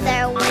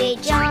together, we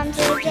jump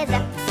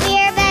together.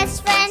 We're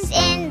best friends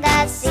in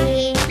the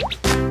sea.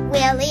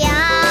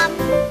 William,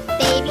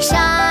 baby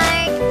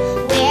shark,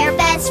 we're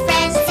best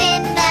friends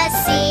in the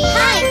sea.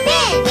 Hi,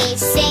 Ben! We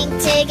sing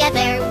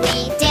together,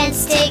 we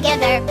dance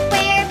together.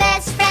 We're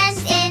best friends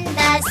in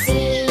the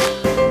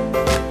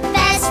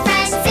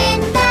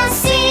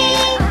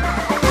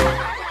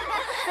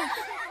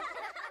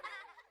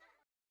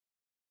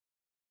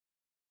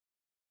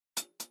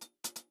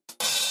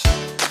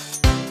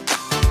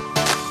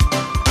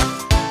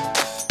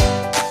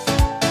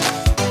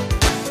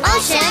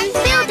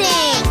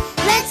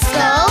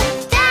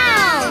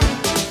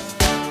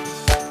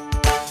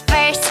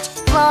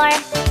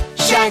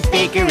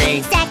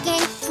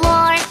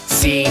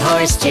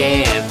horse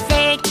gym.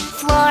 Third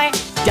floor,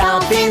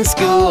 Dolphin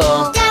school.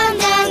 Down,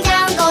 down,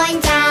 down, going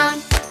down.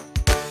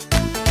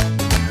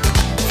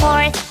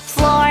 fourth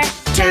floor,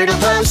 Turtle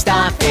post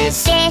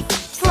office. fifth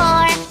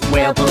floor,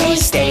 Whale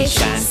police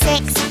station.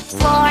 sixth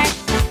floor,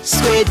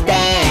 Squid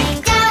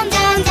bank. Down,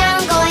 down,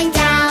 down, going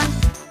down.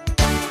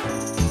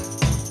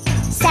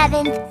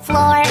 seventh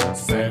floor,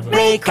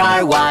 Ray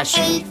car wash.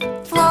 eighth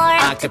floor,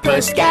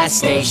 Octopus gas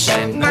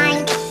station.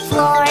 ninth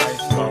floor,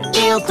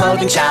 Eel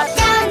clothing shop.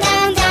 Down,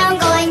 down, down,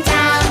 going down.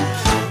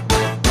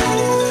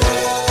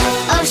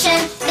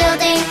 Ocean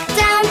building.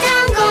 Down,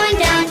 down, going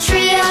down.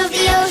 Tree of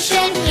the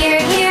ocean.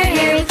 Here, here,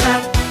 here we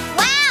come.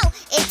 Wow,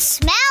 it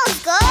smells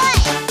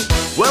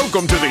good!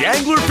 Welcome to the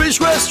Anglerfish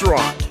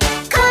Restaurant.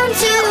 Come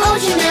to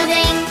ocean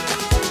building.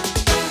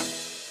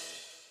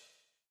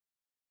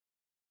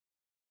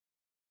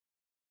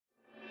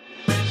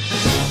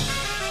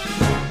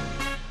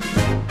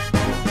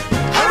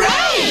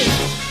 Hooray!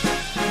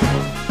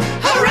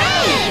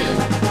 Hooray!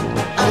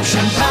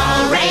 Ocean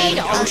parade,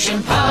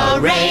 ocean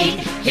parade.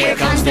 Here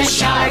comes the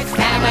shark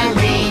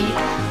family.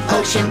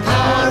 Ocean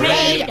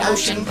parade,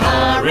 ocean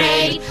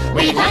parade.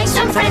 We'd like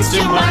some friends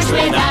to march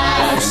with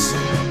us.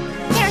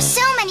 There's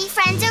so many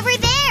friends over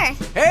there!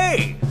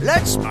 Hey,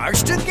 let's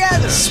march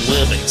together.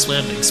 Swimming,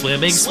 swimming,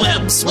 swimming,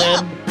 swim,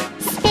 swim.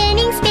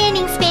 Spinning,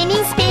 spinning,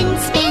 spinning, spin,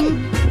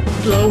 spin.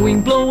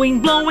 Blowing, blowing,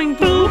 blowing,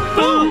 boo,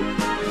 boo.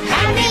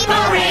 Happy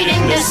parade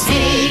in the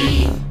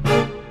sea.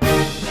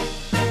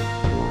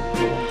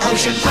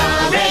 Ocean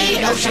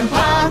parade, ocean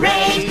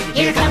parade.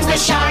 Here comes the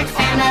shark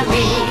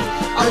family.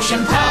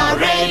 Ocean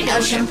parade.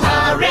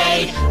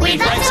 We'd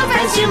like some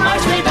friends to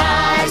march with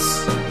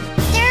us.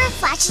 There are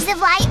flashes of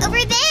light over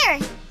there!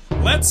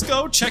 Let's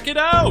go check it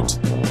out.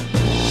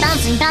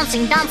 Bouncing,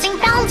 bouncing, bouncing,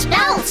 bounce,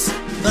 bounce!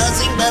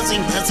 Buzzing,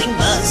 buzzing, buzzing,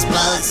 buzz,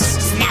 buzz.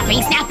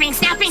 Snapping, snapping,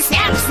 snapping,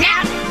 snap,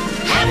 snap!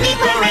 Happy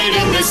parade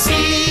in the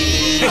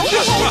sea.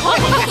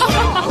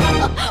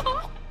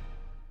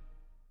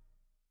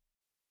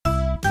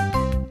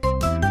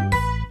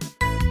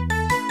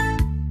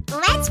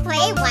 Let's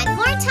play one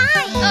more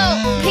time!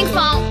 Oh,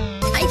 Pinkfong,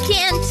 I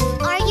can't.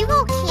 Are you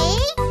okay?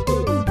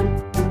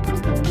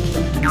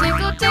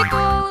 Tickle,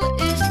 tickle,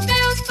 it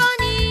feels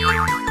funny.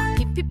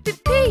 Pee, pee, pee,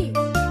 pee.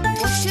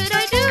 What should I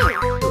do?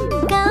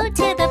 Go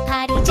to the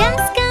potty,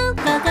 just go,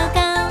 go, go,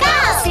 go! Go!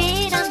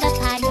 Sit on the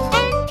potty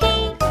and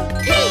pee,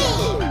 pee!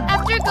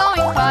 After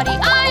going potty,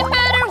 I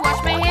better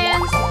wash my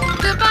hands.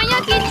 Goodbye,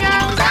 yucky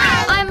germs.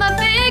 I'm a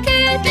big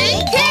kid,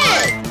 big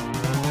kid.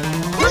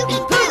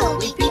 Whoopie poo,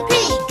 weepie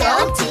pee, go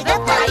to the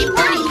potty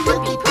potty.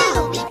 Whoopie poo,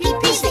 weepie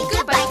pee, say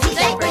goodbye to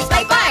diapers,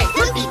 bye bye.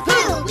 Whoopie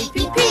poo,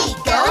 weepie pee,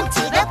 go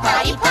to the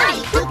potty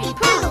potty. Whoopie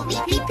poo,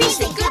 weepie pee,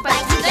 say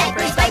goodbye to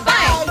diapers, bye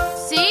bye.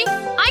 See?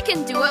 I can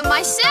do it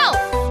myself.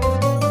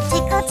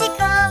 Tickle,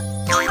 tickle,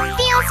 it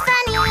feels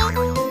funny!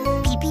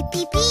 Pee, pee,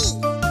 pee, pee!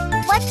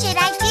 What should I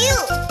do?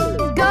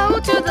 Go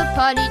to the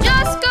potty,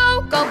 just go,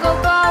 go, go,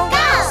 go.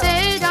 Go!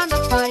 Sit on the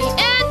potty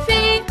and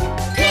pee.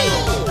 Pee!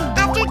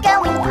 After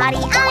going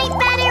potty, I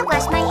better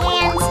wash my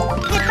hands.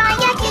 Goodbye,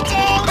 yucky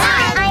germs!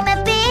 I'm a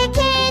big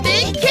kid!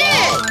 Big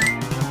kid.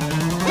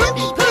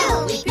 Whoopie poo,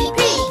 weepie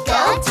pee, go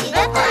to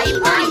the potty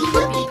potty.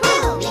 Whoopie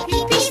poo,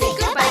 weepie pee, say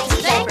goodbye to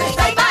diapers,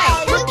 bye bye.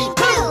 Whoopie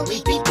poo,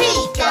 weepie pee,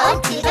 go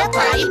to the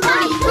potty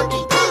potty.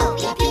 Whoopie poo,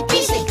 weepie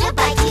pee, say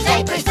goodbye to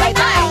diapers, bye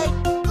bye.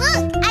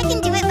 Look, I can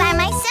do it by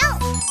myself!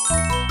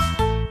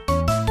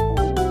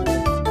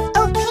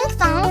 Oh,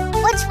 Pinkfong,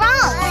 what's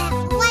wrong?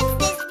 What's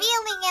this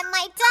feeling in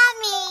my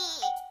tummy?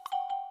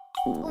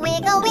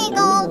 Wiggle,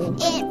 wiggle,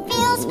 it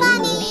feels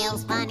funny.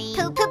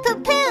 Poo, poo, poo,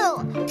 poo.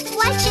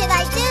 What should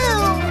I do?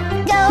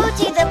 Go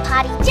to the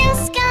potty,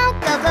 just go,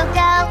 go, go,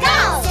 go. Go!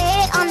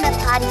 Sit on the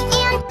potty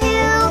and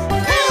poo,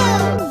 poo.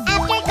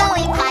 After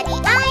going potty,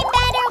 I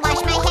better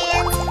wash my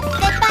hands.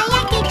 Goodbye,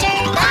 yucky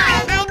germs.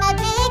 I'm a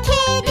big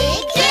kid.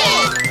 Big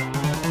kid.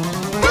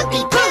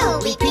 Whoopie poo,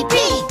 weepie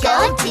pee, go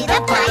to the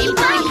potty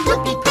potty.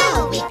 Whoopie poo,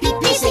 weepie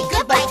pee, say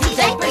goodbye to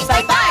diapers,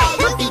 bye bye.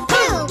 Whoopie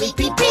poo,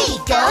 weepie pee,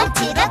 go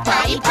to the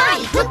potty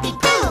potty. Whoopie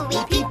poo,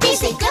 weepie pee,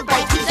 say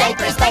goodbye to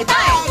diapers, bye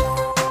bye.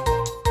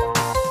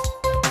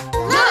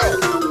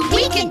 Look,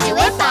 we can do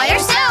it by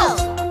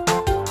ourselves.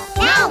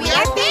 Now we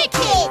are big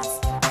kids!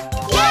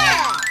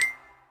 Yeah!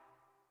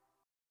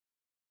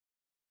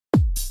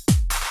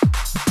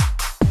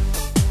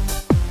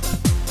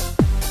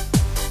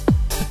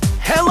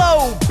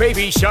 Hello,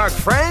 baby shark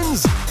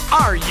friends.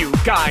 Are you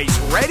guys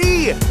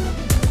ready?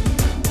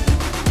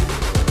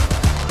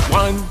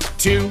 1,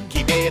 2,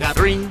 keep it up.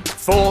 3,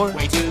 4,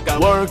 way to go.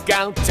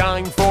 Workout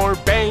time for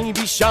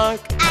baby shark.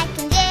 I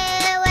can do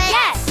it!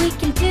 Yes, we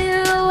can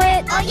do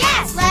it. Oh,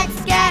 yes!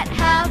 Let's get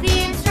healthy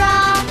and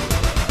strong.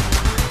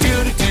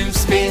 Do-do-do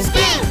spin,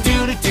 Spin.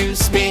 do-do-do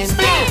spin,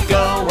 Spin.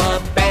 Go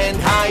up and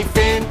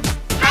hyphen.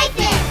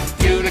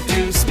 Hyphen!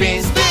 Do-do-do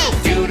spin,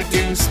 Spin.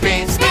 do-do-do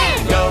spin,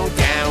 Spin. Go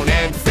down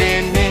and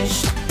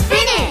finish.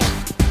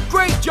 Finish!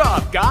 Great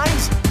job,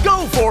 guys.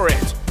 Go for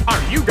it.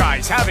 Are you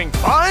guys having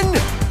fun?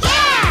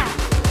 Yeah!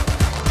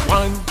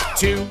 1,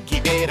 2,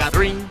 keep it up.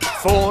 3,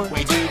 4,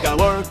 way to go.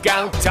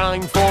 Workout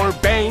time for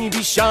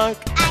Shark.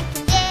 I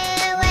can do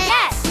it.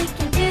 Yes, we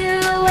can do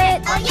it.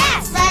 Oh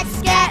yes, let's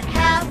get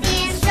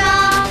healthy and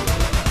strong.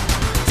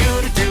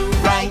 Do-do-do,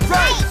 right,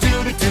 right.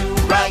 Do-do-do,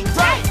 right,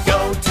 right.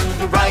 Go to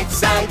the right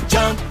side,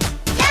 jump.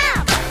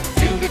 Jump.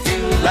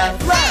 Do-do-do,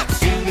 left, left.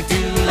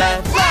 Do-do-do,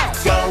 left,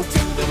 left. Go to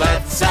the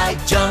left side,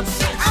 jump.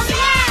 Oh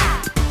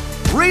yeah.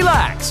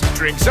 Relax,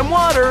 drink some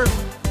water.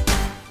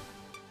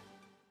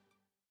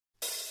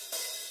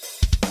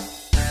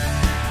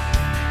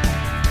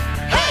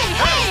 Hey,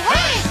 hey,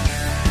 hey.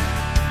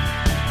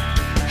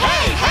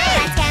 Hey, hey.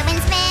 Let's go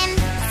and swim,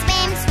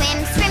 swim, swim,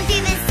 swim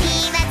through the sea.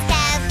 Let's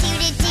go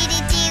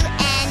do-do-do-do-do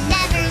and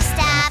never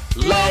stop.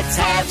 Let's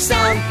have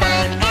some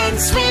fun and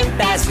swim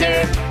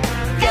faster.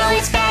 Go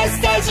as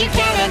fast as you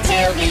can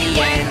until the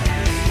end.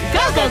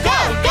 Go, go, go,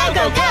 go,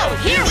 go, go.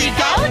 Here we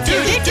go.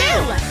 Do-do-do.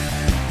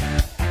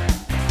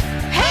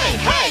 Hey,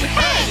 hey,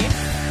 hey.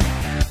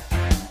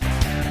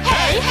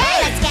 Hey,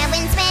 hey. Let's go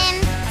and swim,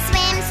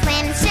 swim,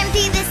 swim, swim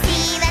through the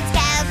sea. Let's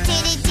go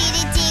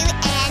do-do-do-do-do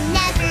and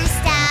never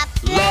stop.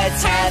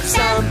 Let's have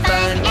some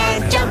fun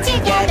and jump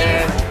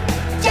together.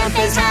 Jump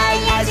as high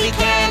as we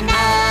can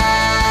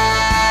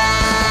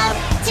up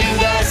to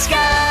the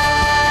sky.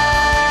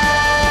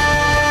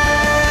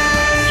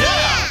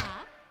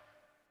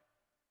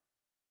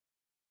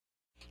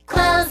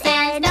 Close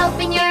and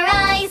open your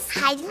eyes.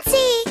 Hide and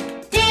seek.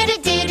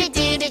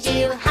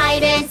 Do-do-do-do-do-do-do.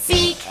 Hide and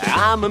seek.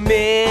 I'm a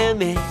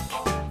mimic,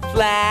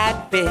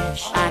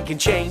 flatfish. I can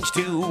change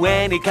to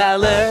any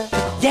color.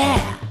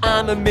 Yeah,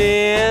 I'm a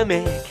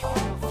mimic,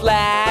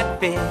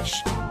 flatfish.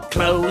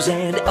 Close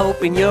and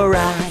open your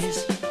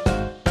eyes.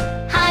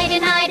 Hide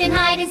and hide and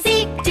hide and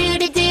seek.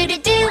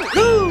 Do-do-do-do-do.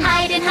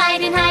 Hide and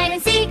hide and hide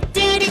and seek.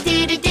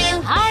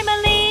 Do-do-do-do-do. I'm a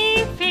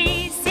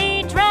leafy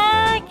sea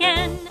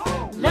dragon.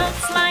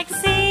 Looks like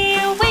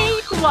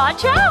seaweed.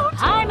 Watch out!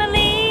 I'm a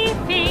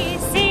leafy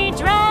sea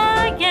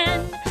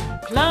dragon.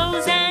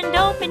 Close and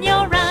open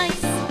your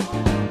eyes.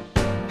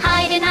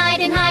 Hide and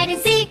hide and hide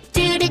and seek.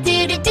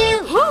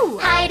 Do-do-do-do-do.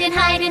 Hide and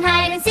hide and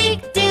hide and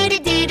seek.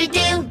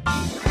 Do-do-do-do-do.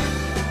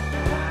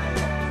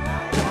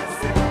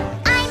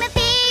 I'm a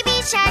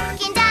baby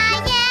shark and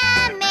I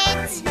am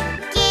it.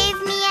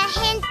 Give me a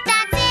hint,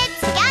 that's it.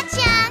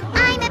 Gotcha.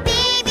 I'm a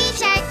baby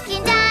shark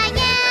and I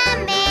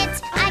am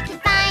it. I can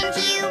find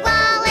you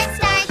all. Let's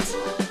start.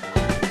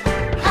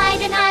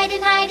 Hide and hide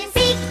and hide and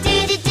seek.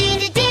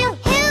 Do-do-do-do-do.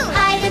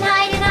 Hide and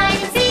hide and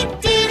hide and seek.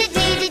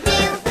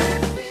 Do-do-do-do-do.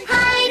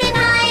 Hide and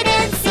hide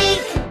and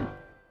seek.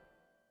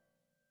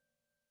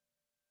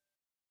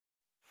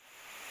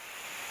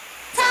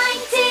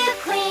 Time to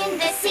clean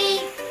the sea.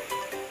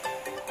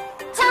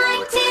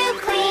 Time to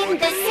clean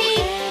the sea.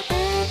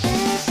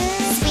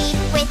 Sweep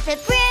with the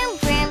broom,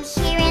 broom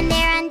here and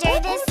there under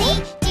the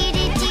sea.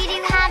 Do-do-do-do,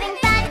 having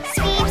fun.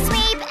 Sweep,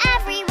 sweep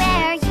everywhere.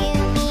 You,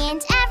 me,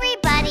 and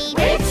everybody.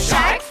 With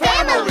Shark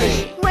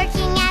Family.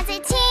 Working as a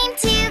team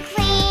to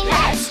clean.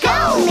 Let's go.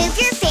 Move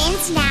your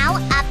fins now,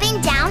 up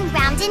and down,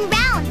 round and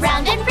round.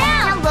 Round and round.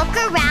 Now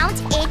look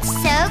around, it's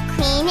so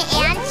clean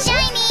and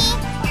shiny.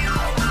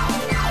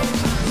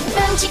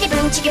 Boom, chicka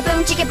boom, chicka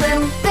boom, chicka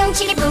boom. Boom,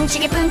 chicka boom,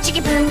 chicka boom,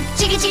 chicka boom.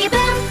 Chicka chicka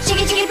boom,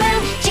 chicka chicka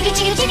boom. Chicka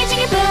chicka chicka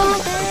chicka boom.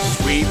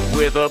 Sweep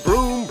with a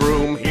broom,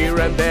 broom here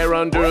and there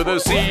under the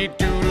sea.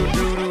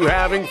 Do-do-do-do,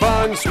 having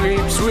fun. Sweep,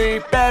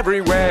 sweep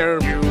everywhere.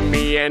 You,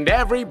 me, and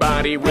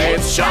everybody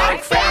with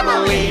Shark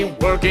Family.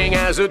 Working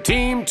as a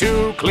team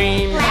to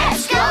clean.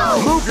 Let's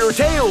go. Move your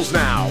tails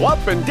now,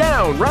 up and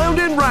down, round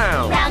and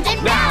round. Round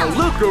and Now round.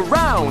 look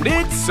around,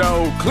 it's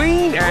so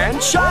clean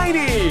and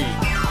shiny.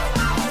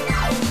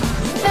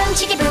 Boom,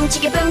 chicka boom,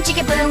 chicka boom,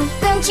 chicka boom.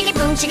 Boom, chicka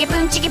boom, chicka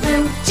boom, chicka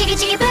boom. Chicka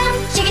chicka boom,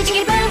 chicka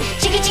chicka boom.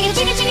 Chicka chicka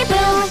chicka chicka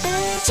boom.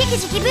 Chicka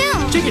chicka boom.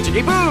 Chicka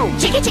chicka boom.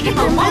 Chicka chicka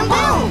boom, boom,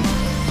 boom.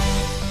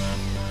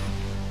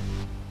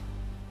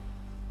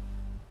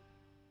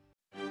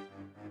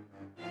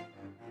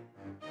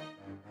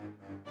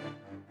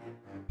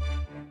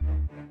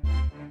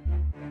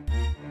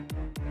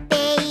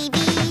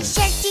 Baby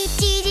shark doo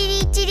doo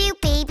doo doo doo.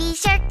 Baby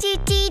shark doo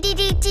doo doo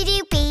doo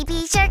doo.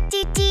 Baby shark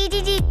doo doo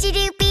doo doo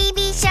doo.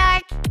 Baby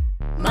shark.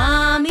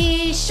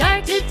 Mommy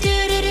shark do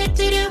do do do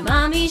do do.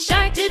 Mommy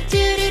shark do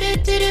do do do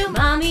do do.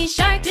 Mommy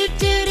shark do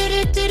do do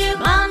do do do.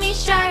 Mommy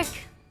shark.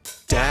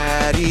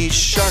 Daddy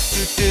shark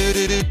do do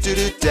do do do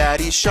do.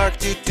 Daddy shark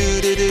do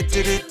do do do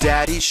do do.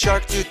 Daddy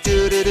shark do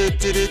do do do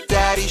do do.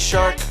 Daddy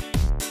shark.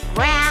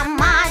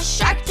 Grandma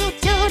shark do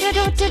do do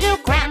do do do.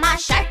 Grandma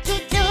shark do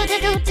do do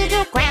do do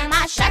do.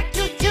 Grandma shark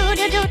do do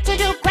do do do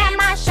do.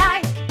 Grandma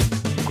shark.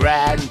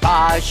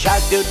 Grandpa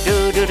Shark do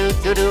do do do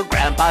do do.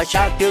 Grandpa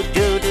Shark do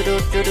do do do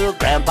do do.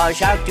 Grandpa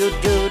Shark do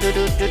do do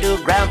do do do.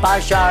 Grandpa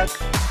Shark.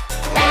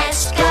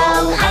 Let's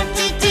go hunt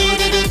do do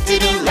do do do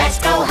do. Let's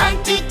go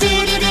hunt do do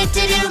do do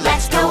do do.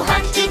 Let's go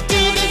hunt do do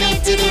do do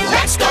do do.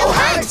 Let's go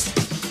hunt.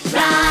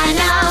 Run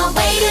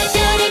away do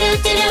do do do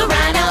do do.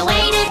 Run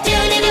away do do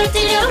do do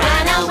do do.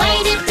 Run away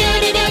do do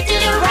do do do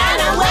do. Run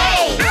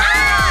away.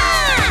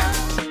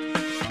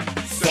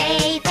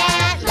 Safe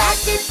at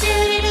last do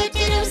do do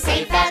do do.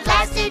 Safe at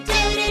last do do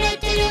do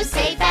do do.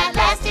 Safe at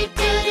last do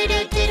do do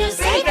do do.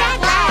 Safe at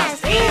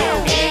last.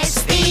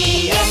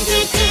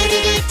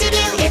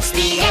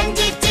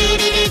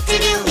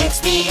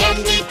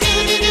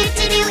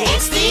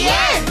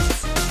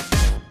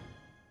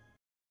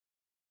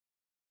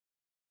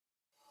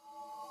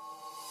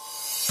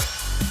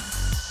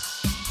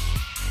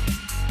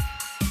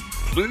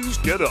 please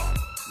get up.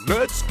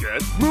 Let's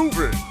get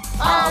moving.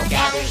 All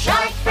gather,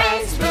 shark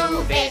friends,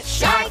 move it.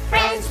 Shark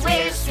friends,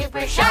 we're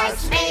super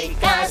sharks. Make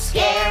a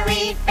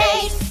scary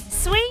face.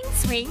 Swing,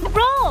 swing,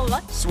 roll.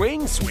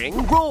 Swing,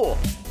 swing, roll.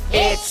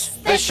 It's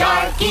the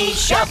Sharky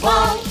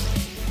Shuffle.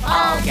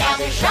 All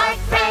gather, shark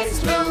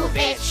friends, move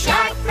it.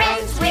 Shark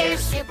friends, we're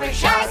super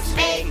sharks.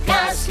 Make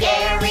a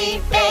scary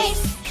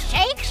face.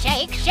 Shake,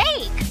 shake,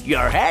 shake.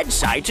 Your head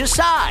side to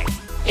side.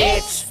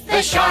 It's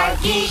the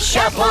Sharky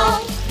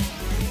Shuffle.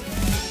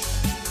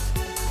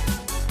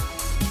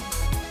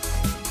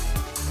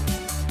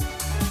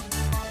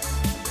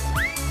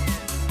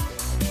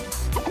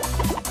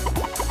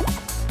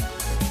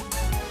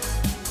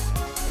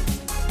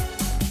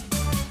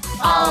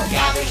 All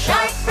gather,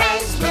 shark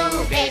friends,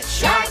 move it.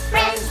 Shark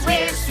friends,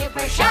 we're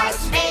super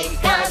sharks.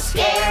 Make a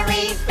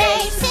scary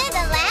face. To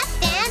the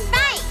left and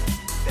right.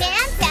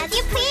 Dance as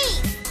you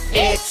please.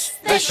 It's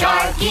the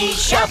Sharky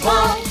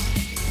Shuffle.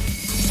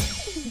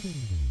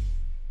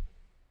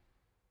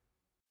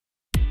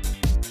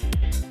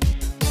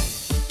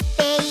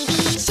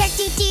 Baby shark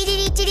doo doo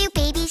doo doo doo.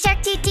 Baby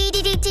shark doo doo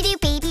doo doo doo.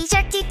 Baby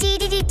shark doo doo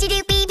doo doo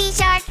doo. Baby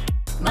shark.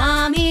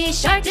 Mommy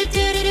shark do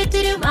do do do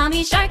do do.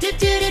 Mommy shark do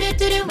do do do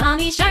do do.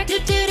 Mommy shark do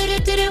do do do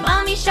do do.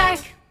 Mommy shark.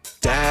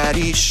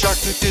 Daddy shark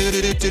do do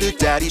do do do do.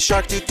 Daddy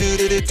shark do do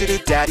do do do do.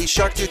 Daddy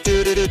shark do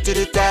do do do do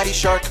do. Daddy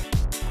shark.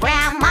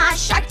 Grandma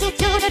shark doo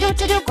doo doo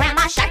doo doo.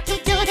 Grandma shark doo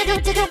doo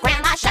doo doo doo.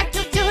 Grandma shark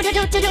doo doo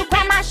doo doo doo.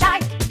 Grandma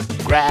shark.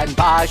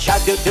 Grandpa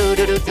shark do do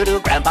do do do do.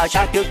 Grandpa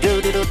shark do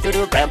do do do do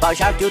do. Grandpa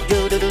shark do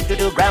do do do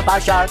do. Grandpa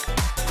shark.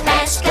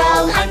 Let's go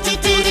hunt, do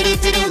do do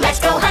do do. Let's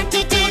go hunt,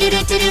 do do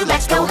do do do.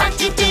 Let's go hunt,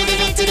 do do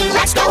do do do.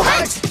 Let's go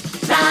hunt.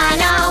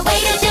 Run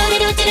away, do do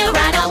do do do.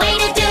 Run away,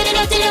 do do do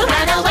do do.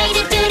 Run away,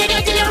 do do do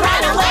do do.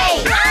 Run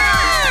away.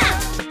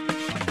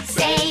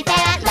 Save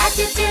at last,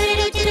 do do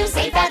do do do.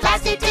 Save at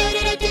last, do do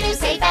do do do.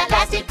 Save at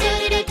last, do do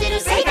do do do.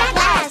 Save at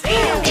last.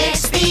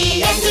 It's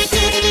the end, do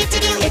do do do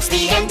do. It's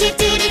the end, do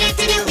do do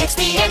do do. It's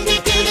the end, do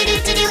do do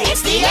do do.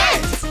 It's the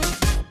end.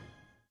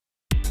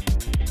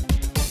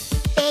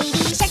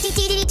 Baby shark doo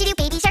doo doo doo.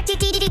 Baby shark doo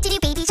doo doo doo.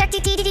 Baby shark doo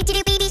doo doo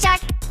doo. Baby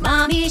shark.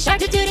 Mommy shark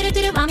do do do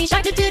do do. Mommy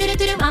shark do do do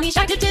do do. Mommy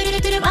shark do do do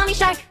do do. Mommy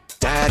shark.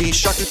 Daddy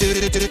shark do do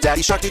do do do.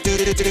 Daddy shark do do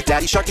do do do.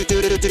 Daddy shark do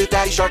do do do do.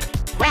 Daddy shark.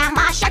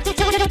 Grandma shark doo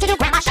doo doo doo.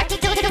 Grandma shark doo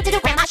doo doo doo.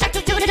 Grandma shark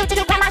doo doo doo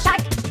doo. Grandma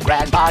shark.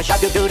 Grandpa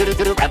shark do do do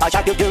do do. Grandpa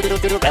shark do do do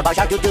do do. Grandpa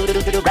shark do do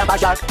do do do. Grandpa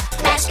shark.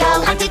 Let's go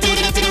hunt, do do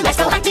do do. Let's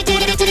go hunt, do do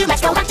do do.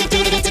 Let's go hunt, do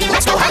do do do.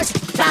 Let's go hunt.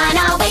 Run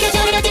away, do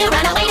do do do.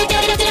 Run away, do do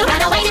do do.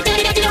 Run away, do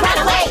do do do. Run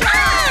away.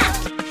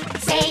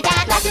 Say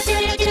that last, do do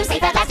do do. Say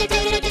that last, do do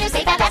do do.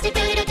 Say that last, do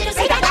do do do.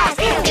 Say that last.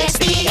 It's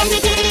the end, do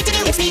do do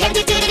do. It's the end,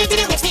 do do do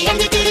do. It's the end,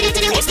 do do do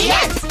do. It's the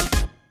end.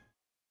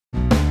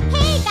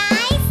 Hey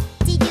guys,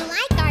 did you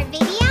like our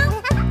video?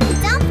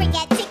 Don't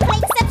forget to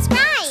click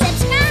subscribe.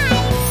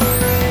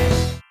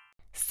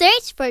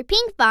 Search for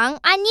Pinkfong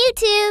on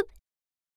YouTube.